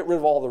 get rid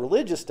of all the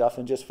religious stuff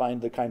and just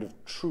find the kind of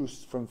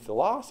truths from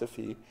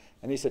philosophy.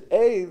 And he said,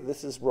 A,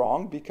 this is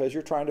wrong because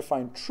you're trying to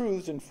find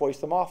truths and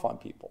foist them off on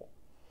people.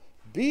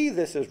 B,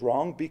 this is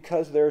wrong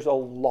because there's a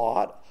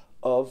lot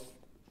of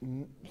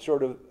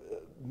sort of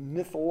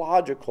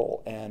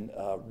mythological and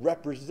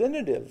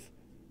representative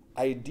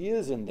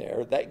ideas in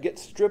there that get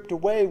stripped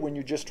away when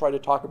you just try to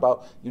talk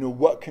about,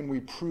 what can we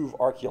prove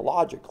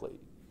archaeologically?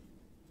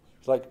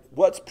 It's like,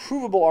 what's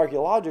provable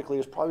archaeologically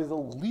is probably the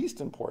least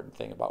important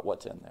thing about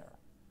what's in there.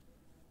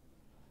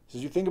 So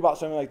as you think about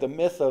something like the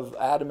myth of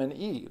Adam and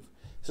Eve,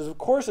 He says, of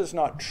course it's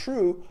not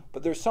true,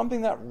 but there's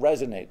something that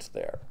resonates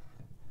there.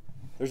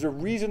 There's a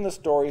reason the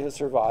story has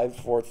survived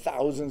for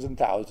thousands and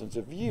thousands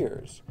of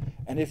years.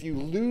 And if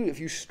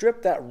you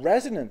strip that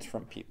resonance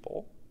from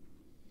people,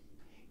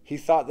 he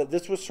thought that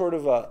this was sort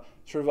of a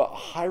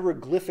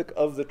hieroglyphic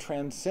of the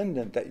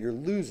transcendent that you're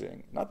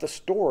losing. Not the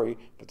story,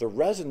 but the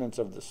resonance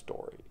of the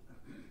story.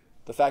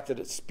 The fact that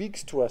it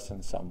speaks to us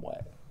in some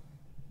way.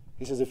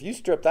 He says, if you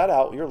strip that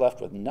out, you're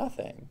left with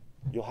nothing.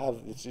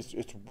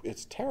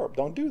 It's terrible.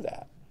 Don't do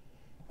that.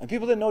 And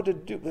people didn't know what to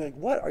do. They're like,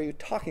 what are you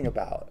talking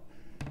about?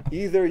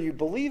 Either you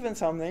believe in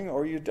something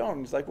or you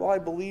don't. It's like, well, I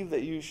believe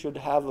that you should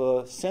have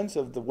a sense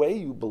of the way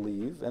you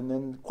believe and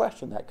then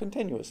question that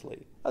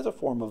continuously as a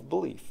form of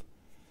belief.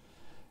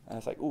 And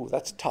it's like, ooh,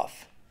 that's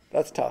tough.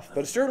 That's tough.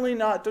 But it's certainly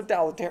not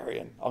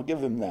totalitarian. I'll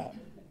give him that.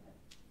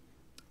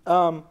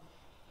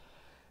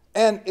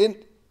 And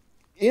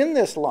in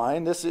this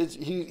line,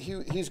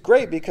 he's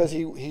great because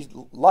he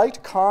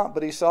liked Kant,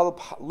 but he saw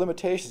the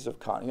limitations of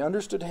Kant. He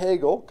understood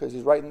Hegel because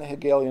he's right in the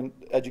Hegelian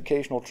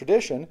educational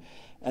tradition.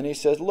 And he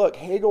says, look,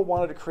 Hegel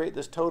wanted to create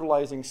this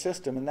totalizing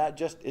system, and that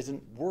just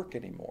isn't work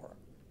anymore.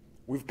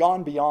 We've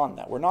gone beyond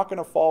that. We're not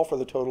going to fall for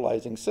the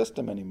totalizing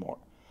system anymore.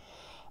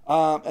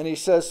 And he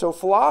says, so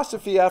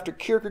philosophy after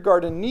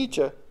Kierkegaard and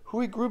Nietzsche, who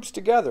he groups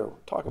together, we'll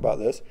talk about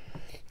this,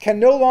 can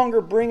no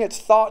longer bring its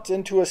thoughts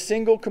into a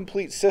single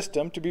complete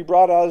system to be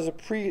brought out as a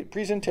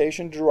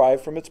presentation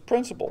derived from its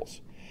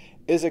principles.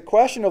 It is a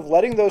question of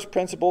letting those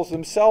principles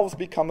themselves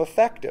become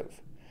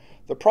effective.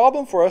 The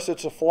problem for us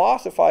is to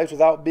philosophize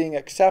without being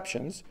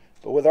exceptions,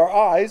 but with our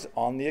eyes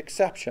on the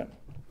exception.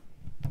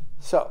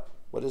 So,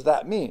 what does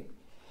that mean?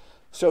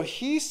 So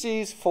he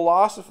sees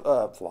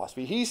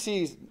philosophy, he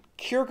sees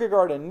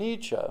Kierkegaard and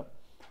Nietzsche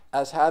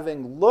as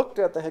having looked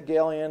at the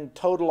Hegelian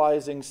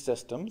totalizing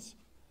systems,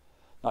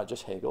 not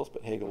just Hegel's,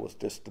 but Hegel was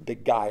just the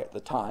big guy at the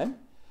time.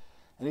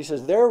 And he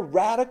says their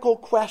radical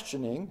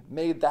questioning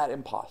made that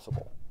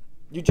impossible.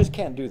 You just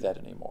can't do that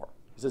anymore.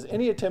 He says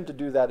any attempt to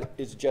do that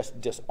is just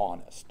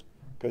dishonest.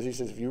 Because he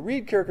says if you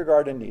read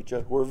Kierkegaard and Nietzsche,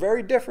 who are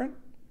very different,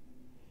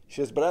 he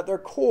says, but at their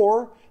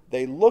core,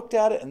 they looked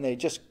at it and they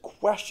just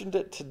questioned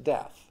it to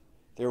death.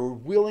 They were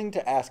willing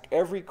to ask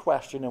every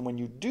question, and when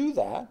you do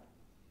that,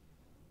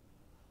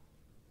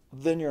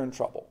 then you're in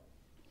trouble.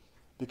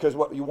 Because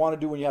what you want to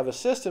do when you have a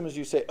system is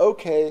you say,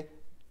 okay,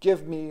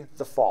 give me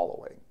the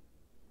following.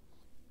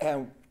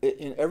 And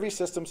in every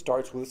system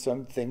starts with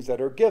some things that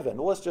are given.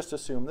 Well, let's just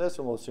assume this,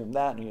 and we'll assume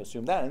that, and you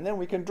assume that, and then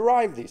we can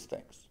derive these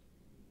things.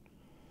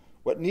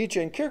 What Nietzsche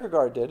and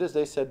Kierkegaard did is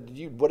they said,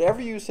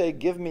 whatever you say,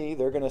 give me,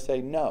 they're going to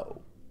say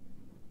no.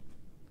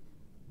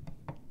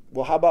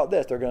 Well, how about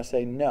this? They're going to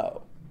say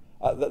no.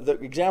 The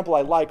example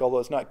I like, although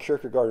it's not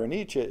Kierkegaard or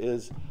Nietzsche,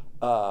 is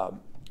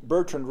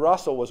Bertrand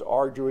Russell was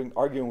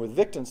arguing with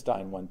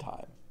Wittgenstein one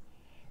time.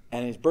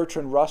 And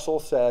Bertrand Russell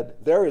said,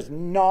 there is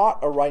not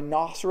a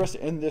rhinoceros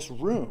in this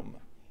room.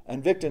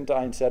 And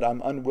Wittgenstein said,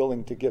 I'm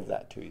unwilling to give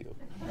that to you.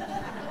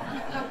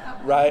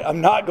 Right?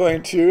 I'm not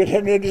going to.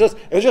 And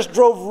it just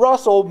drove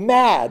Russell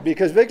mad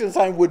because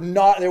Wittgenstein would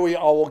not, I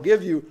will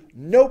give you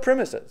no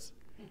premises.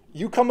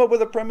 You come up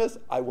with a premise,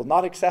 I will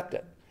not accept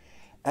it.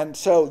 And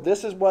so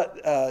this is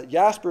what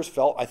Jaspers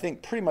felt, I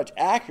think pretty much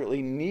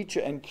accurately,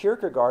 Nietzsche and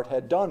Kierkegaard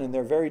had done in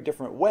their very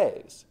different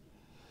ways.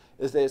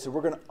 Is they said,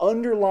 we're going to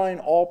underline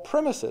all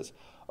premises.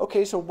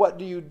 Okay, so what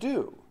do you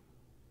do?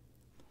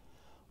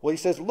 Well, he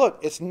says, look,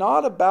 it's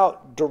not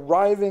about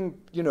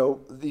deriving,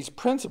 these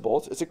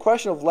principles. It's a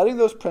question of letting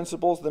those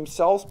principles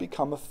themselves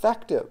become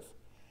effective.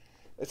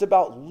 It's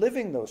about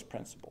living those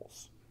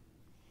principles.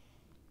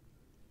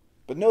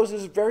 But notice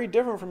this is very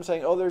different from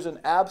saying, oh, there's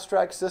an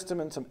abstract system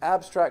and some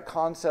abstract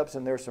concepts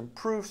and there's some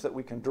proofs that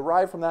we can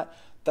derive from that.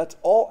 That's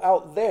all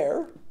out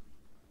there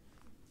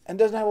and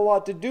doesn't have a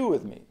lot to do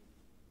with me.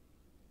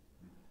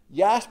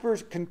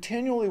 Jaspers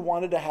continually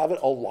wanted to have it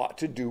a lot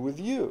to do with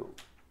you.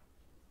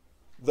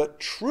 The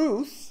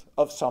truth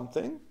of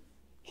something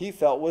he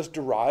felt was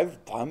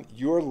derived from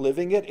you're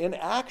living it in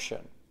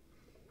action.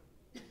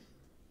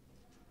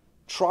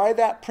 Try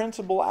that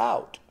principle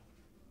out.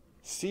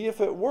 See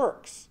if it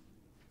works.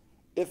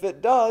 If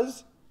it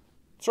does,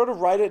 sort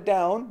of write it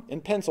down in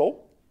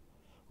pencil,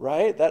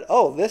 right? That,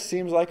 oh, this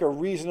seems like a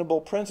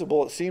reasonable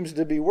principle. It seems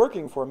to be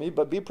working for me,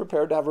 but be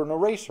prepared to have an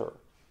eraser.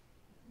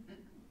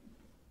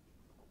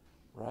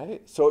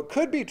 Right? So it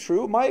could be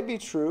true, might be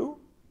true.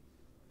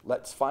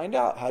 Let's find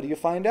out. How do you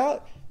find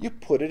out? You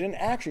put it in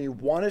action. You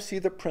want to see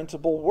the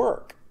principle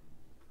work.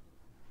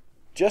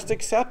 Just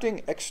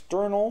accepting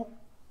external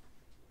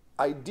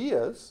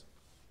ideas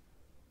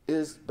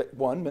is,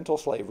 one, mental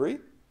slavery,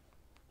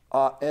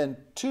 and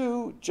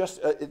two,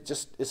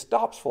 it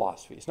stops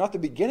philosophy. It's not the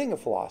beginning of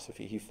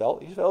philosophy, he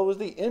felt. He felt it was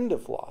the end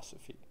of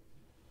philosophy.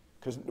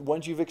 Because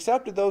once you've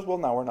accepted those, well,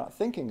 now we're not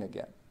thinking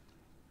again.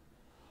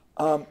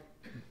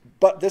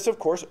 But this, of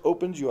course,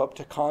 opens you up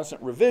to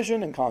constant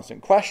revision and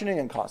constant questioning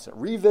and constant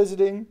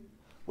revisiting,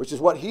 which is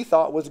what he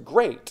thought was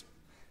great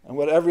and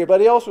what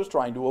everybody else was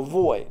trying to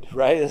avoid,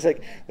 right? It's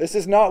like, this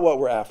is not what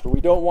we're after.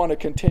 We don't want to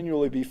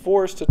continually be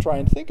forced to try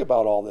and think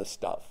about all this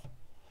stuff.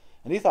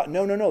 And he thought,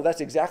 no, no, no,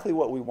 that's exactly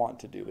what we want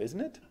to do, isn't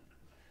it?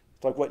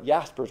 It's like what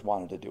Jaspers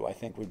wanted to do, I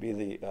think, would be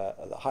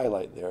the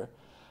highlight there.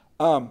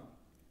 And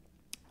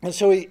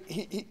so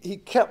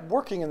he kept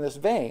working in this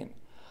vein.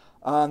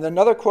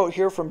 Another quote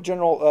here from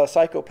General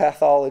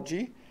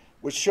Psychopathology,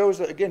 which shows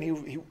that, again,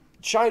 he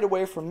shied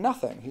away from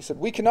nothing. He said,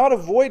 we cannot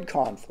avoid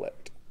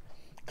conflict.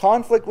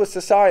 Conflict with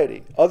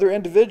society, other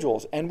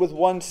individuals, and with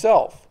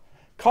oneself.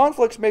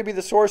 Conflicts may be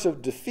the source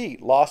of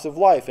defeat, loss of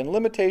life, and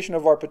limitation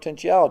of our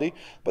potentiality,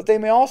 but they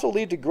may also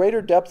lead to greater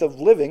depth of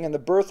living and the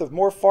birth of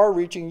more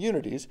far-reaching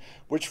unities,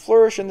 which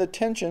flourish in the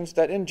tensions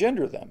that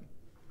engender them.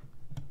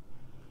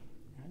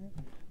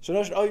 So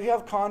notion, oh, you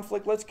have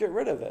conflict, let's get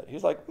rid of it.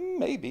 He's like,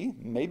 maybe,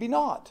 maybe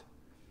not.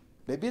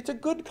 Maybe it's a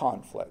good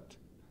conflict.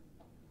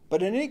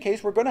 But in any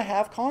case, we're going to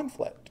have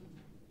conflict.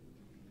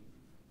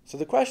 So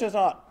the question is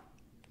not,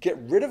 get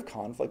rid of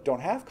conflict, don't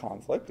have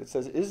conflict. It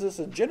says, is this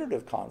a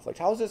generative conflict?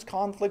 How is this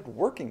conflict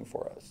working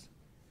for us?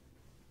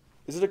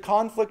 Is it a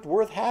conflict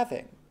worth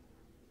having?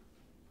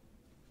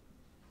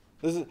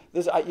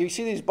 You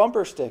see these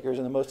bumper stickers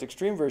in the most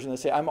extreme version that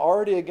say, I'm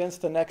already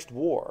against the next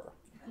war.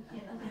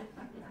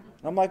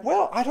 And I'm like,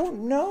 well, I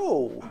don't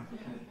know.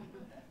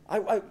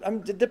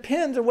 It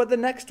depends on what the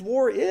next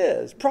war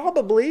is.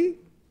 Probably.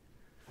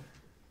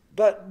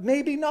 But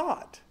maybe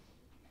not.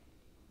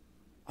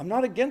 I'm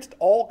not against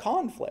all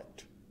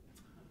conflict.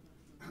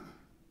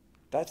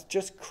 That's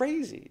just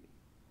crazy.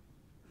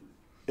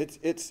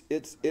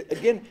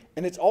 Again,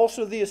 and it's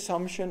also the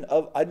assumption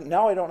of,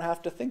 now I don't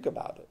have to think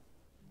about it.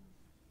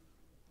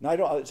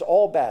 Now it's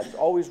all bad. It's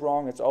always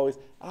wrong. It's always,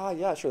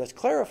 yeah, sure, that's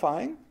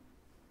clarifying.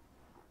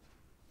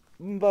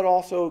 But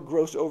also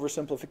gross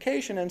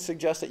oversimplification and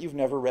suggests that you've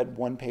never read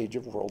one page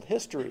of world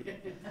history.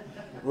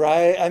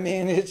 Right? I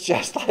mean, it's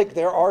just like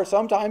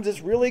sometimes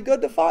it's really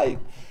good to fight.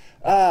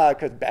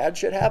 Because bad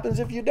shit happens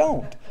if you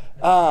don't.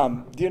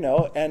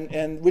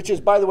 And which is,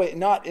 by the way,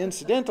 not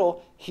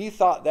incidental. He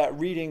thought that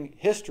reading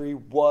history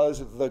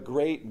was the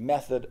great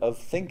method of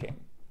thinking.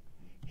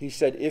 He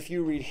said, if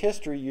you read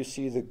history, you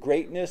see the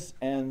greatness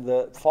and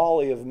the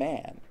folly of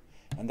man.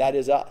 And that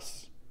is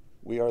us.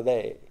 We are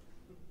they.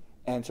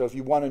 And so if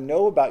you want to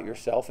know about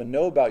yourself and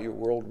know about your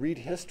world, read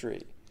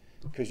history.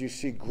 Because you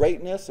see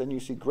greatness and you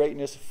see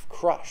greatness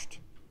crushed.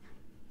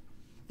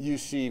 You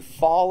see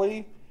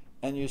folly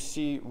and you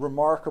see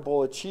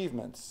remarkable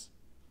achievements.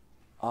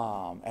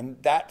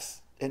 And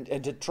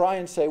to try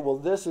and say, well,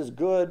 this is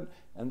good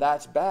and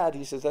that's bad,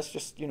 he says, that's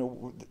just,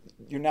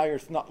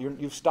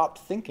 you've stopped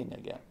thinking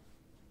again.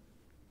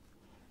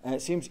 And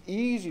it seems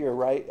easier,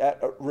 right,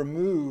 at a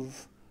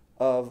remove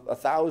of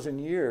 1,000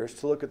 years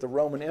to look at the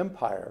Roman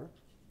Empire.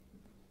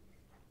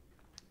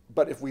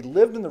 But if we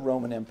lived in the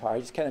Roman Empire, I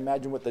just can't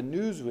imagine what the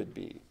news would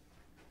be,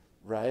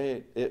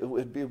 right? It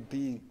would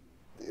be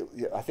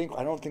I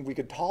don't think we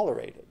could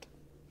tolerate it.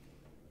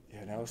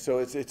 So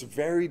it's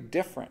very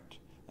different.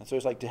 And so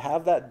it's like to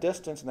have that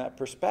distance and that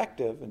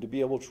perspective and to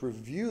be able to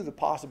review the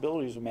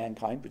possibilities of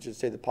mankind, which is to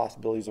say the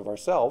possibilities of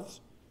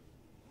ourselves,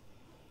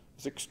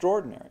 is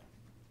extraordinary.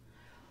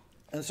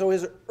 And so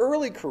his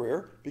early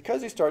career,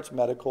 because he starts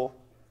medical,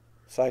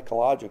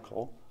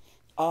 psychological,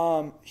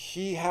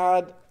 he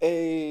had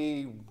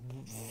a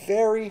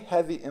very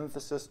heavy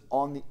emphasis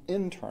on the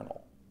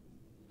internal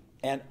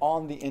and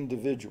on the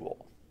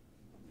individual.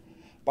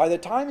 By the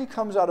time he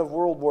comes out of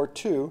World War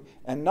II,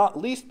 and not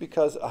least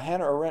because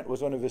Hannah Arendt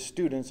was one of his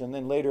students and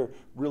then later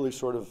really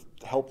sort of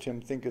helped him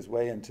think his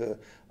way into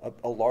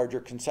a larger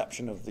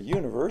conception of the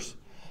universe,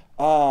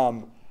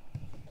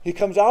 he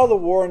comes out of the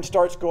war and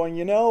starts going,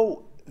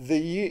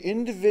 the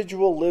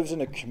individual lives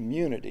in a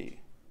community.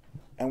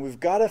 And we've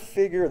got to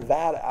figure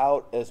that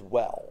out as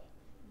well.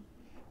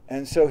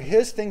 And so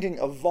his thinking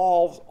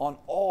evolves on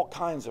all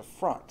kinds of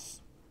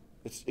fronts.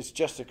 It's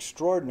just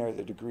extraordinary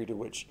the degree to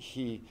which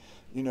he,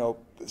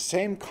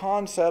 same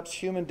concepts,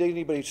 human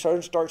dignity, but he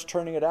starts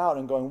turning it out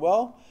and going,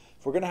 well,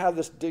 if we're going to have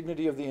this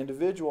dignity of the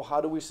individual, how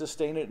do we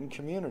sustain it in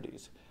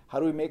communities? How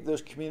do we make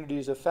those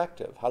communities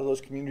effective? How do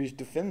those communities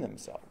defend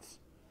themselves?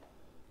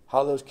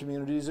 How do those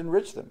communities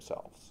enrich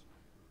themselves?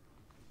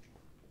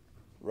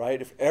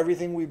 Right? If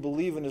everything we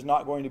believe in is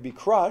not going to be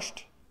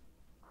crushed,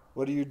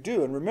 what do you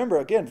do? And remember,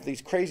 again, for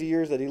these crazy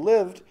years that he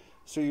lived,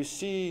 so you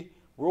see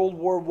World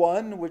War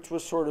I, which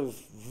was sort of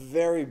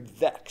very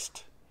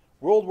vexed.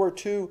 World War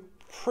II,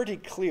 pretty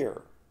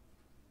clear,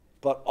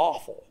 but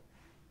awful.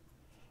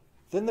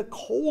 Then the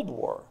Cold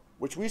War,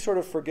 which we sort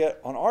of forget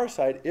on our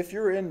side. If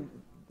you're in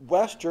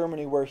West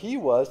Germany where he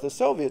was, the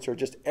Soviets are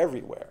just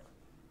everywhere.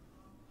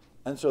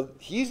 And so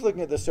he's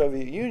looking at the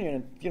Soviet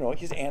Union and,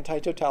 he's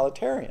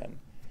anti-totalitarian.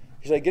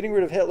 He's like, getting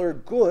rid of Hitler,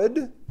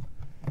 good.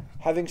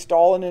 Having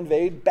Stalin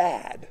invade,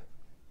 bad.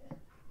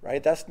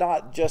 Right? That's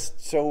not just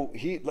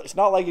it's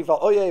not like he felt,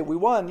 oh, yay, we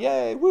won,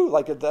 yay, woo.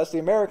 Like that's the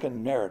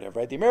American narrative,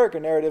 right? The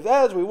American narrative,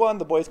 as we won,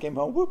 the boys came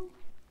home, whoop.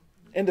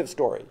 End of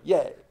story,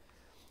 yay.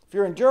 If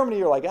you're in Germany,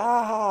 you're like,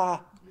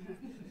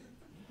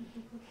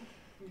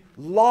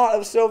 lot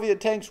of Soviet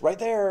tanks right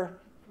there.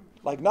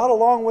 Like not a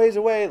long ways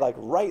away, like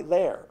right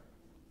there.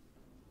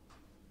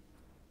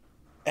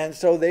 And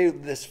so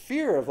this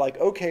fear of like,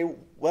 okay,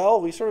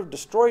 well, we sort of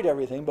destroyed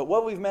everything, but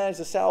what we've managed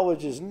to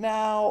salvage is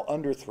now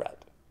under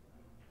threat.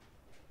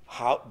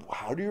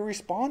 How do you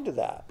respond to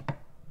that?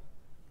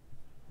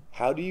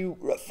 How do you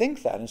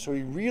think that? And so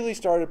he really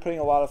started putting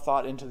a lot of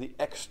thought into the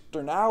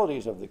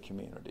externalities of the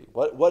community.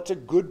 What's a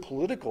good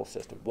political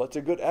system? What's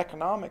a good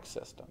economic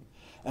system?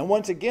 And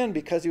once again,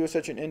 because he was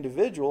such an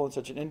individual and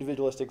such an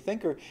individualistic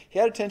thinker, he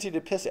had a tendency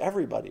to piss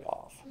everybody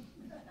off.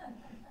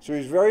 So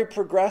he's very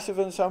progressive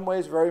in some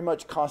ways, very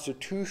much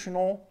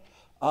constitutional,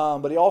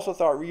 but he also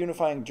thought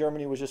reunifying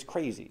Germany was just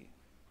crazy.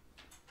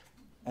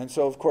 And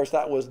so, of course,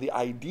 that was the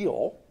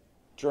ideal,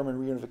 German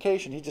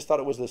reunification. He just thought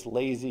it was this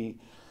lazy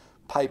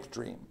pipe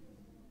dream.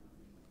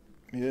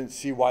 He didn't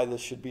see why this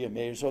should be a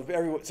major.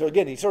 So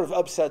again, he sort of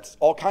upsets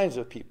all kinds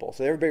of people.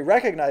 So everybody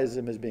recognizes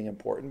him as being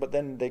important, but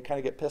then they kind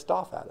of get pissed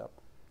off at him.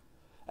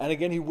 And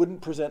again, he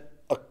wouldn't present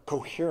a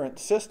coherent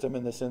system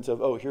in the sense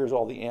of, oh, here's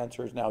all the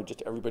answers, now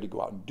just everybody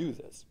go out and do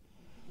this.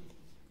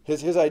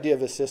 His idea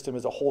of a system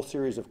is a whole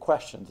series of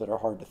questions that are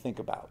hard to think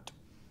about.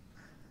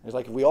 It's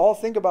like, if we all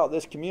think about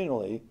this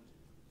communally,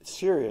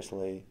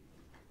 seriously,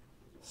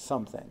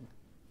 something.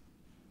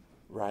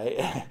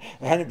 Right?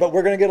 But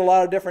we're going to get a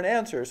lot of different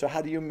answers. So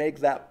how do you make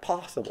that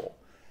possible?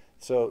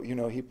 So,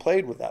 he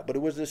played with that. But it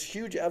was this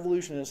huge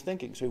evolution in his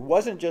thinking. So he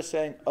wasn't just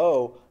saying,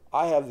 oh,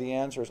 I have the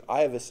answers,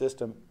 I have a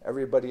system,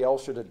 everybody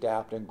else should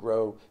adapt and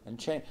grow and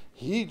change.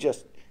 He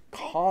just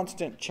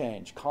constant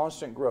change,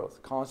 constant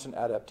growth, constant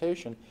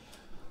adaptation.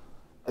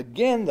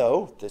 Again,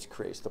 though, this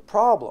creates the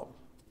problem.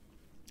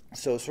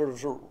 So sort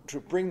of to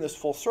bring this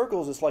full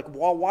circle, it's like,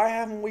 well, why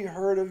haven't we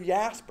heard of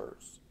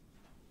Jaspers?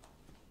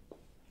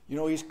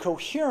 He's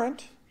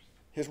coherent.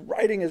 His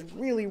writing is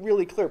really,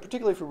 really clear,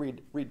 particularly if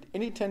you read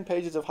any 10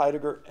 pages of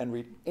Heidegger and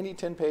read any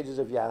 10 pages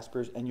of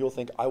Jaspers, and you'll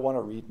think, I want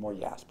to read more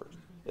Jaspers.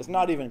 It's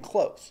not even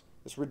close.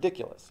 It's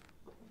ridiculous.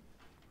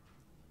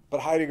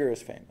 But Heidegger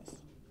is famous.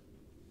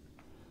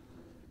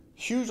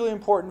 Hugely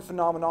important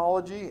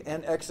phenomenology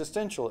and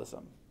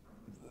existentialism.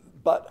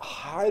 But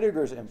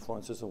Heidegger's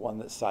influence is the one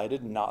that's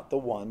cited, not the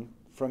one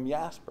from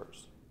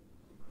Jaspers.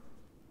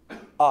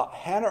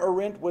 Hannah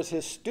Arendt was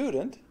his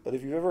student, but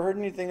if you've ever heard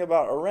anything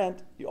about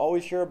Arendt, you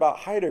always hear about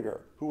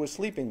Heidegger, who was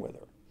sleeping with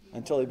her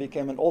until he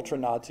became an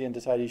ultra-Nazi and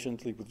decided he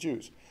shouldn't sleep with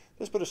Jews.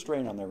 This put a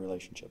strain on their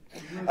relationship.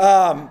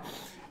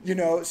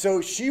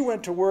 So she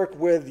went to work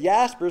with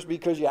Jaspers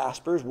because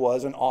Jaspers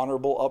was an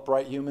honorable,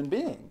 upright human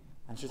being.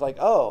 And she's like,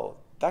 oh,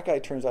 that guy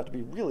turns out to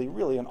be really,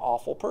 really an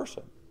awful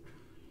person.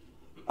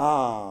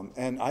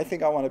 And I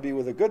think I want to be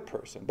with a good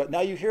person. But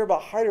now you hear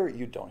about Heidegger,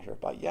 you don't hear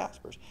about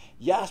Jaspers.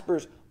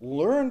 Jaspers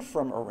learned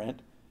from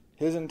Arendt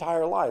his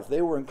entire life.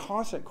 They were in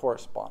constant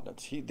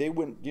correspondence.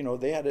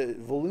 They had a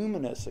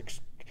voluminous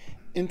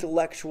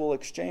intellectual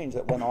exchange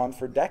that went on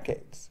for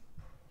decades.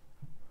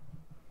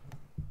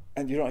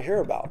 And you don't hear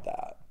about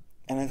that.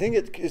 And I think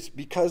it's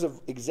because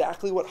of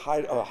exactly what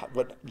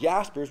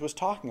Jaspers was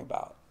talking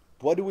about.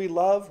 What do we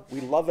love? We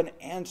love an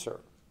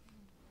answer.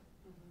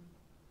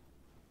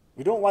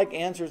 We don't like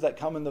answers that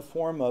come in the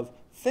form of,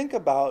 think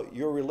about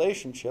your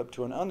relationship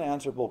to an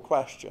unanswerable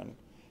question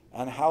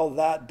and how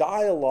that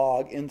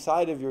dialogue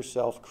inside of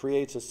yourself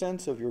creates a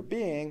sense of your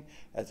being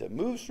as it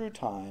moves through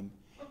time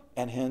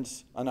and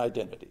hence an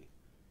identity.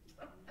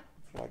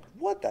 You're like,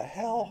 what the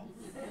hell?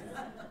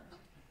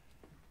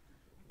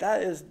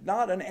 That is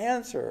not an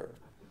answer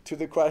to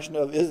the question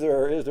of is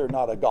there or is there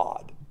not a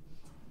God,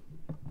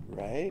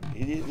 right?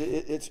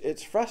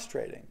 It's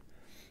frustrating.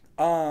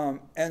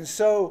 And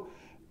so,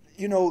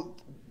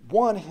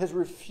 one, his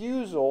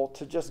refusal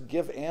to just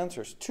give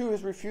answers. Two,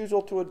 his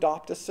refusal to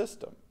adopt a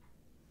system.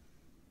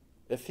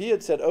 If he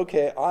had said,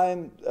 okay,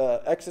 I'm an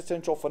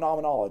existential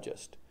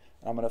phenomenologist,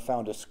 and I'm going to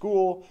found a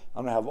school,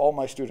 I'm going to have all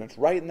my students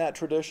write in that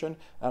tradition,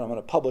 and I'm going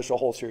to publish a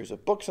whole series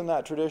of books in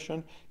that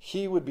tradition,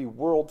 he would be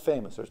world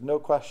famous. There's no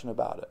question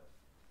about it.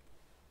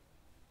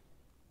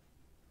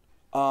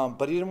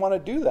 But he didn't want to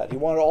do that. He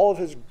wanted all of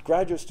his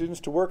graduate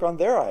students to work on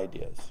their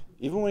ideas,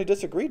 even when he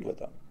disagreed with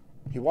them.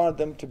 He wanted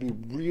them to be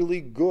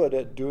really good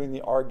at doing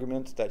the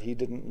arguments that he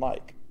didn't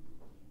like.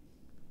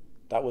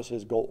 That was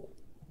his goal.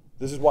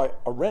 This is why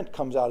Arendt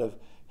comes out of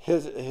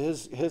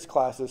his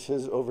classes,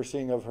 his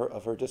overseeing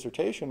of her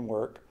dissertation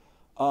work,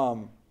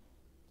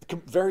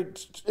 very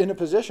in a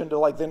position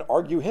to then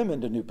argue him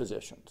into new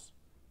positions.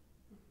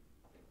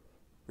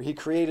 He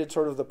created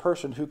sort of the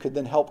person who could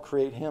then help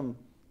create him,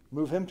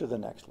 move him to the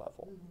next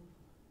level.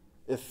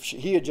 If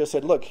he had just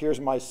said, look, here's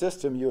my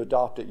system, you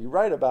adopt it, you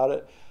write about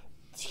it,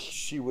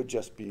 she would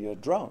just be a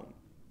drone.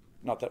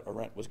 Not that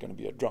Arendt was going to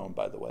be a drone,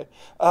 by the way.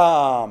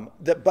 That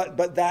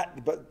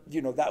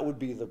would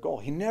be the goal.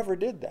 He never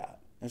did that.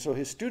 And so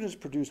his students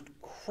produced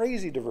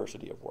crazy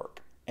diversity of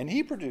work. And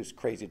he produced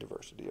crazy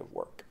diversity of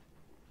work.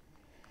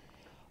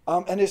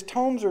 And his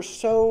tomes are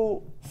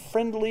so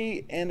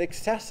friendly and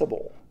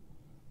accessible.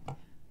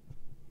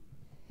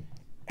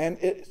 And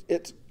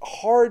it's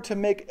hard to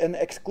make an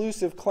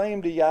exclusive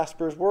claim to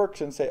Jaspers'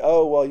 works and say,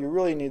 oh, well, you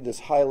really need this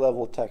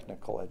high-level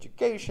technical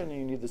education, and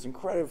you need this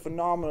incredible,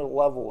 phenomenal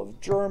level of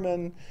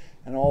German,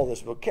 and all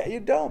this. But you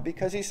don't,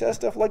 because he says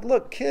stuff like,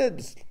 look,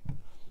 kids.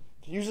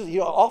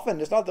 Often,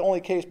 it's not the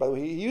only case, by the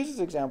way, he uses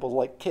examples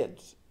like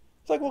kids.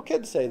 It's like, well,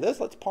 kids say this,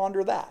 let's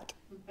ponder that.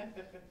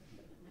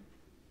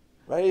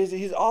 Right?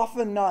 He's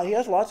often not, he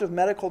has lots of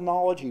medical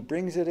knowledge, he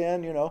brings it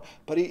in,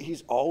 but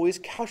he's always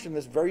couched in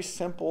this very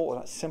simple,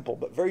 not simple,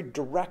 but very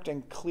direct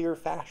and clear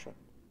fashion,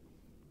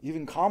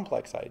 even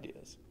complex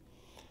ideas.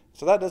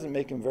 So that doesn't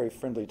make him very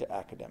friendly to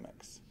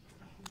academics.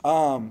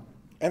 And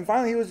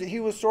finally, he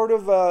was sort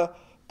of a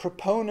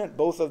proponent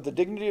both of the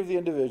dignity of the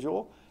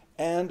individual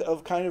and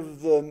of kind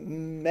of the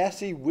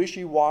messy,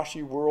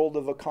 wishy-washy world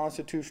of a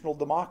constitutional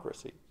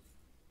democracy.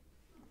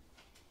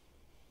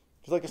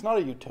 He's like, it's not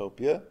a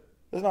utopia.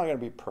 It's not going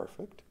to be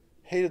perfect.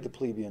 Hated the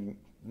plebeian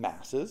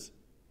masses.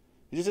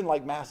 He just didn't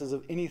like masses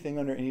of anything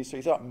under any... So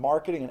he thought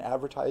marketing and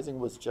advertising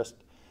was just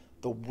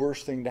the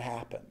worst thing to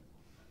happen.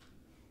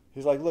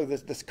 He's like, look,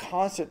 this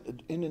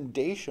constant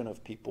inundation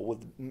of people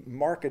with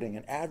marketing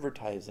and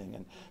advertising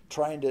and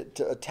trying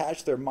to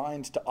attach their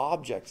minds to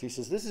objects. He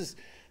says, this is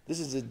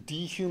a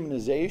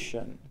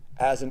dehumanization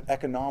as an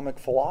economic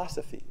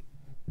philosophy.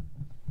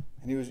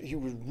 And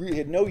he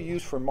had no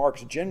use for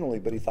Marx generally,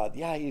 but he thought,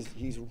 yeah,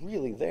 he's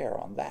really there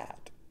on that.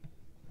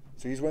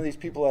 So he's one of these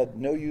people who had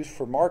no use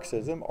for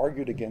Marxism,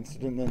 argued against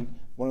it, and then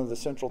one of the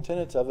central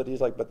tenets of it,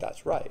 he's like, but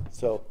that's right.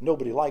 So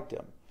nobody liked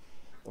him.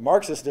 The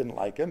Marxists didn't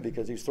like him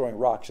because he's throwing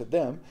rocks at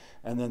them,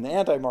 and then the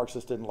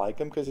anti-Marxists didn't like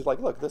him because he's like,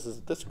 look,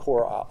 this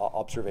core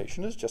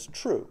observation is just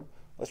true.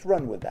 Let's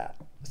run with that.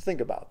 Let's think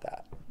about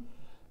that.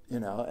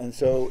 And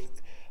so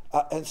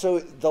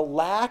the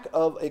lack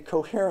of a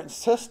coherent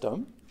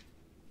system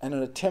and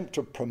an attempt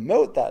to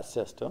promote that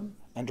system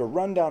and to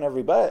run down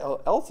everybody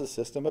else's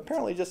system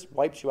apparently just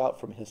wipes you out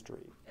from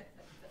history.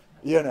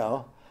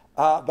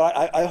 But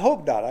I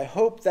hope not. I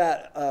hope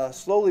that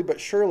slowly but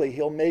surely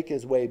he'll make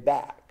his way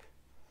back.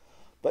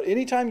 But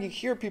anytime you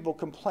hear people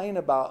complain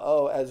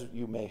about, as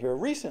you may hear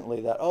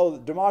recently, that,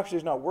 democracy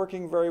is not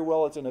working very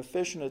well, it's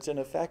inefficient, it's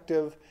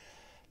ineffective,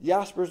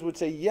 Jaspers would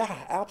say,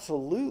 yeah,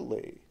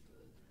 absolutely.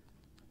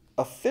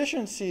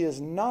 Efficiency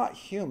is not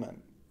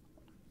human.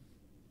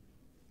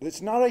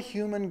 It's not a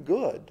human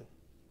good.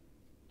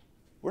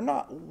 We're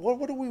not,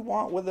 what do we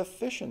want with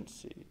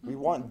efficiency? We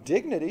want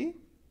dignity.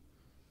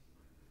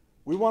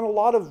 We want a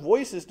lot of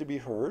voices to be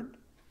heard.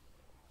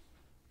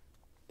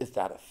 Is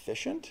that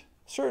efficient?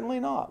 Certainly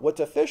not. What's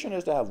efficient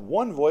is to have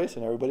one voice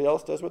and everybody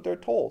else does what they're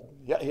told.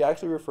 Yeah, he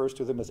actually refers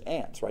to them as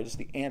ants, right? It's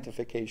the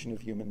antification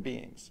of human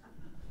beings.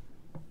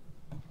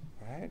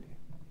 Right?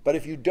 But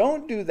if you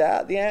don't do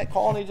that, the ant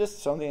colony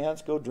some of the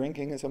ants go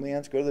drinking and some of the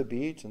ants go to the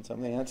beach and some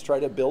of the ants try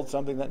to build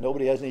something that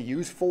nobody has any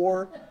use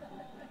for.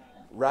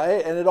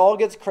 Right? And it all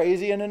gets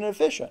crazy and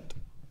inefficient.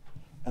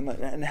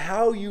 And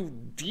how you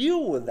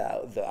deal with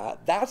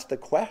that's the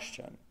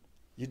question.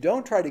 You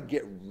don't try to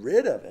get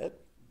rid of it.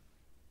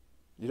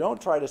 You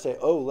don't try to say,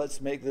 let's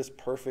make this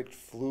perfect,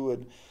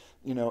 fluid,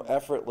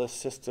 effortless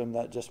system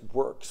that just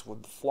works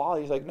with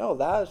flaws. He's like, no,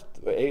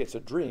 it's a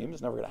dream.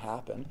 It's never going to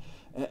happen.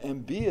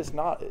 And B, it's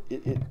not.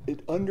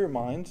 It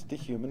undermines the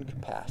human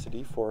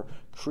capacity for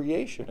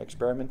creation,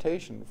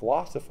 experimentation,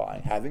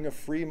 philosophizing, having a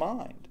free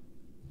mind.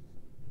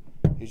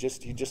 He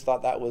just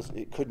thought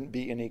it couldn't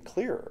be any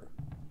clearer.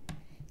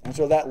 And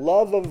so that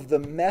love of the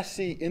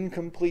messy,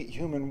 incomplete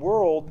human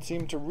world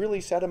seemed to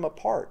really set him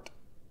apart.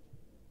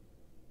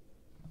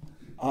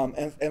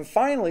 And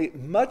finally,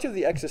 much of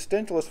the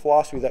existentialist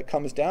philosophy that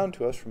comes down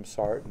to us from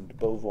Sartre and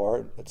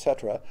Beauvoir,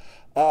 etc.,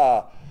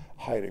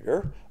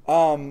 Heidegger,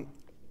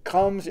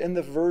 comes in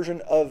the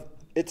version of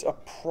it's a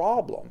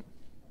problem,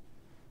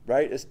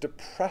 right? It's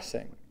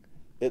depressing,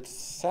 it's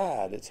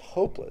sad, it's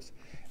hopeless.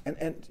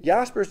 And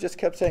Jaspers just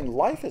kept saying,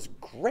 life is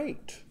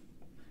great.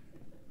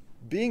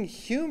 Being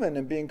human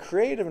and being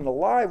creative and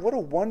alive, what a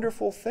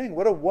wonderful thing.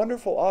 What a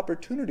wonderful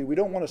opportunity. We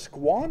don't want to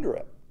squander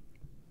it.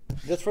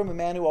 That's from a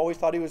man who always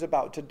thought he was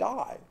about to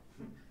die.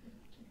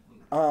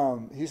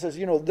 He says,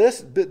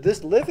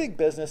 this living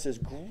business is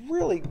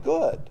really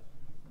good.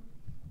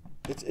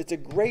 It's a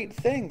great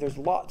thing. There's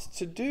lots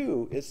to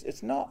do.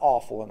 It's not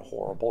awful and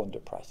horrible and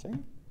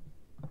depressing.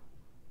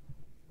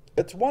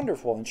 It's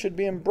wonderful and should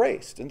be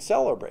embraced and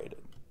celebrated.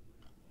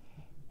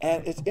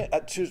 And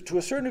to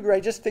a certain degree, I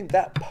just think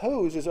that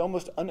pose is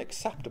almost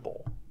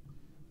unacceptable.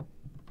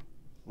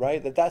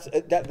 Right?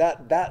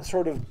 That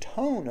sort of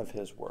tone of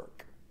his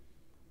work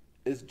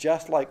is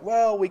just like,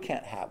 well, we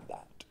can't have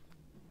that.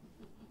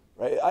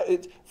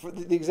 Right? For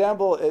the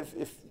example,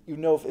 if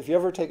you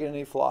ever taken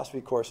any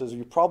philosophy courses,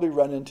 you probably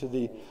run into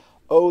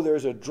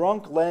there's a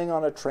drunk laying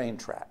on a train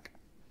track,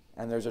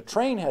 and there's a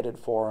train headed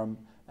for him,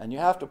 and you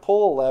have to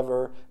pull a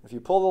lever. If you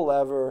pull the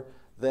lever,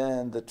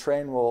 then the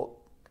train will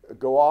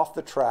go off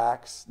the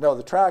tracks. No,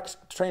 the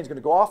train's going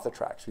to go off the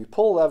tracks. If you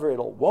pull the lever, it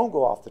won't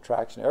go off the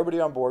tracks, and everybody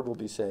on board will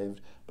be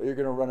saved, but you're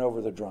going to run over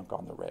the drunk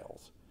on the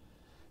rails.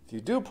 If you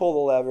do pull the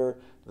lever,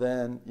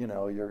 then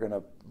you're going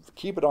to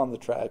keep it on the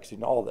tracks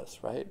and all this,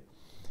 right?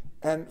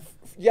 And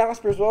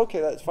Jaspers, well,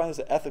 okay, that's fine, it's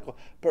ethical,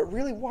 but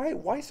really,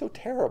 why so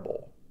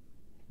terrible?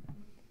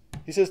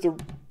 he says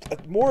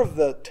more of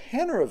the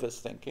tenor of his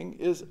thinking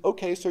is,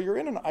 okay, so you're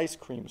in an ice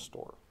cream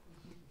store,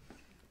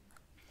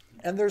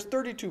 and there's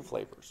 32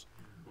 flavors,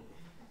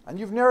 and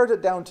you've narrowed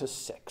it down to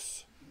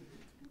 6.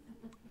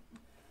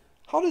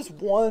 How does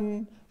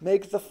one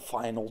make the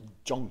final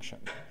junction?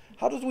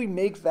 How does we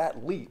make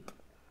that leap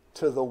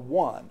to the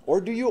one? Or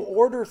do you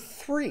order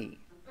 3?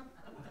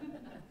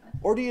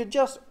 Or do you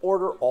just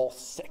order all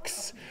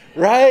 6,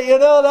 right?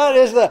 That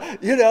is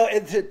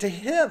to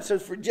him, so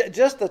for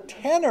just the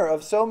tenor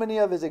of so many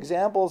of his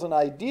examples and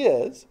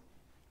ideas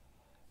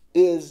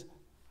is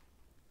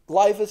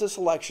life is a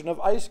selection of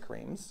ice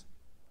creams,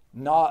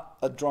 not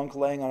a drunk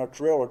laying on a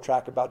railroad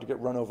track about to get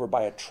run over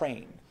by a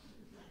train.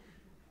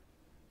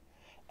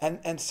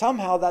 And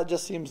somehow that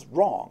just seems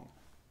wrong,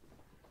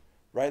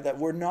 right? That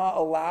we're not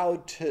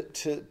allowed to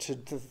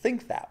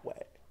think that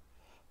way.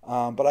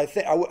 But I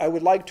think I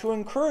would like to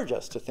encourage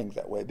us to think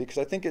that way, because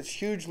I think it's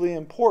hugely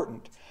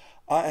important.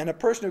 And a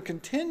person who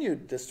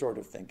continued this sort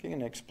of thinking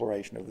and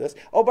exploration of this,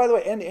 oh, by the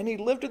way, and he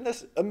lived in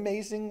this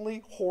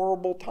amazingly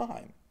horrible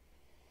time,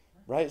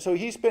 right? So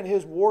he spent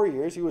his war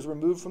years, he was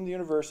removed from the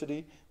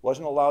university,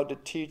 wasn't allowed to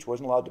teach,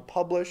 wasn't allowed to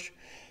publish.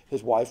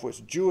 His wife was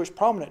Jewish,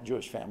 prominent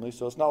Jewish family,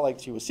 so it's not like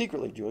she was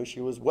secretly Jewish.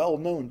 She was well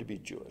known to be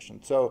Jewish.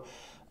 And so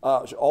she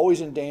was always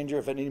in danger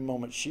if at any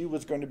moment she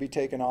was going to be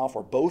taken off,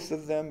 or both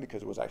of them,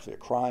 because it was actually a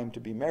crime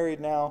to be married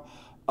now.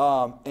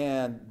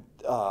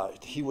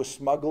 He was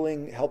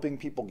smuggling, helping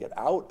people get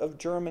out of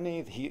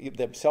Germany.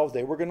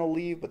 They were going to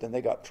leave, but then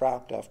they got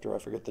trapped after, I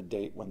forget the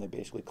date, when they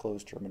basically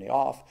closed Germany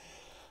off.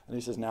 And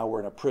he says, now we're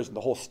in a prison. The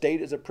whole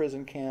state is a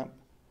prison camp.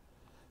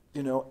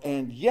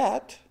 And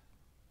yet,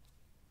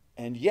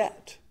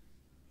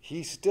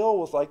 he still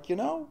was like,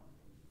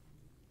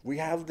 we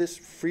have this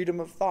freedom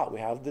of thought. We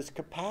have these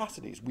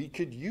capacities. We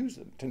could use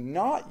them. To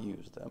not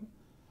use them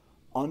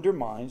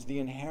undermines the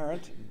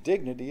inherent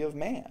dignity of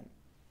man,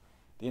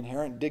 the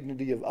inherent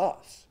dignity of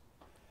us.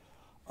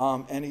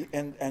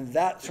 And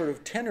that sort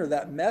of tenor,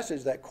 that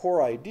message, that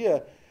core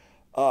idea,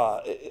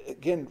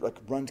 again,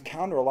 runs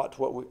counter a lot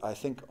to what I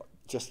think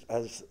just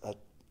as a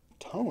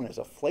tone, as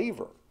a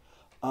flavor.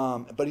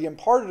 But he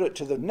imparted it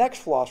to the next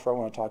philosopher I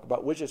want to talk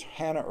about, which is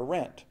Hannah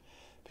Arendt.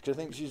 Because I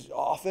think she's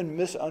often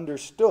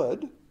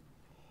misunderstood,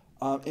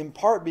 in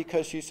part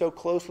because she's so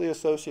closely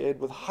associated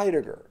with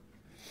Heidegger.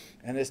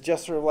 And it's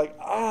just sort of like,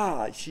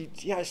 she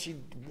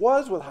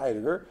was with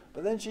Heidegger,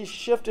 but then she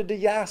shifted to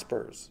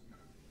Jaspers.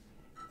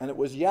 And it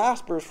was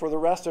Jaspers for the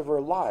rest of her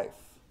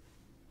life,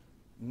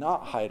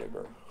 not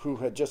Heidegger, who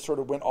had just sort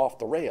of went off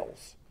the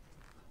rails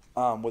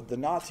with the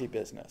Nazi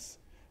business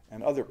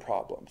and other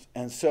problems.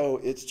 And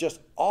so it's just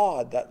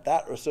odd that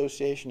that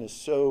association is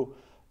so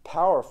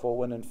powerful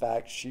when in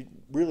fact she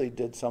really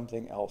did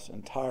something else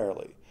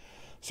entirely.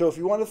 So if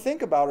you want to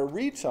think about or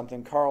read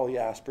something, Karl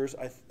Jaspers,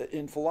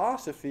 in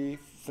philosophy,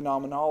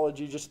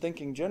 phenomenology, just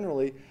thinking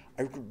generally,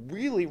 I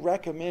really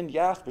recommend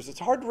Jaspers. It's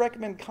hard to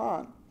recommend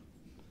Kant,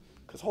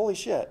 because holy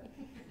shit.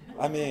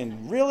 I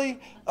mean, really?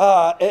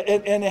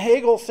 And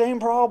Hegel, same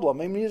problem.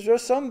 I mean,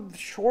 there's some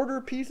shorter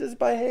pieces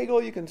by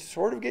Hegel you can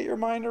sort of get your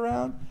mind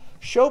around.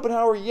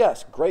 Schopenhauer,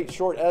 yes, great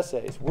short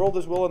essays. World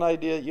is Will and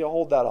Idea, you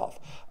hold that off.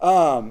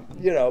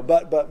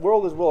 But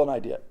World is Will and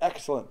Idea,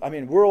 excellent. I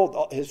mean,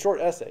 his short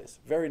essays,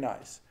 very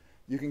nice.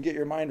 You can get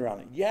your mind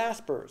around it.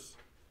 Jaspers,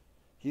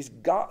 he's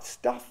got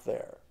stuff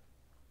there.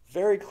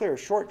 Very clear,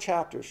 short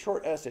chapters,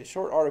 short essays,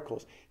 short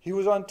articles. He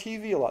was on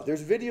TV a lot.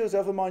 There's videos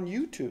of him on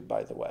YouTube,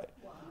 by the way,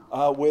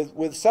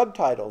 with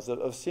subtitles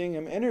of seeing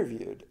him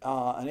interviewed.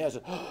 And he has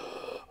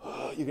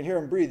you can hear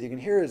him breathe. You can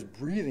hear his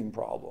breathing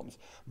problems.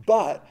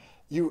 But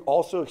you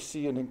also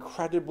see an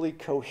incredibly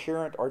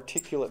coherent,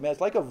 articulate man. It's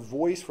like a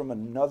voice from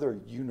another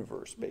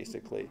universe,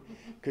 basically,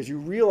 because you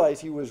realize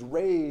he was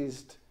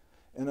raised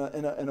in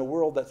a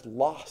world that's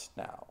lost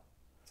now,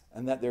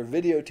 and that they're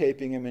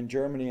videotaping him in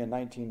Germany in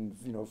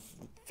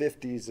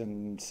 1950s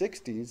and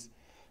 60s,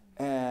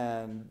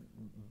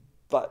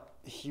 but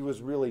he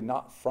was really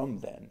not from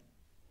then,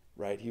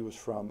 right? He was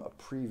from a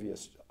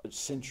previous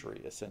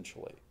century,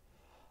 essentially.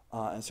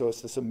 And so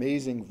it's this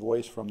amazing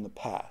voice from the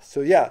past.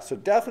 So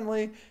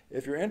definitely,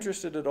 if you're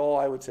interested at all,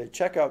 I would say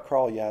check out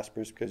Karl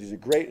Jaspers, because he's a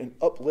great and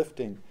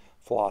uplifting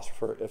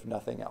philosopher, if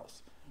nothing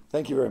else.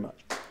 Thank you very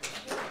much.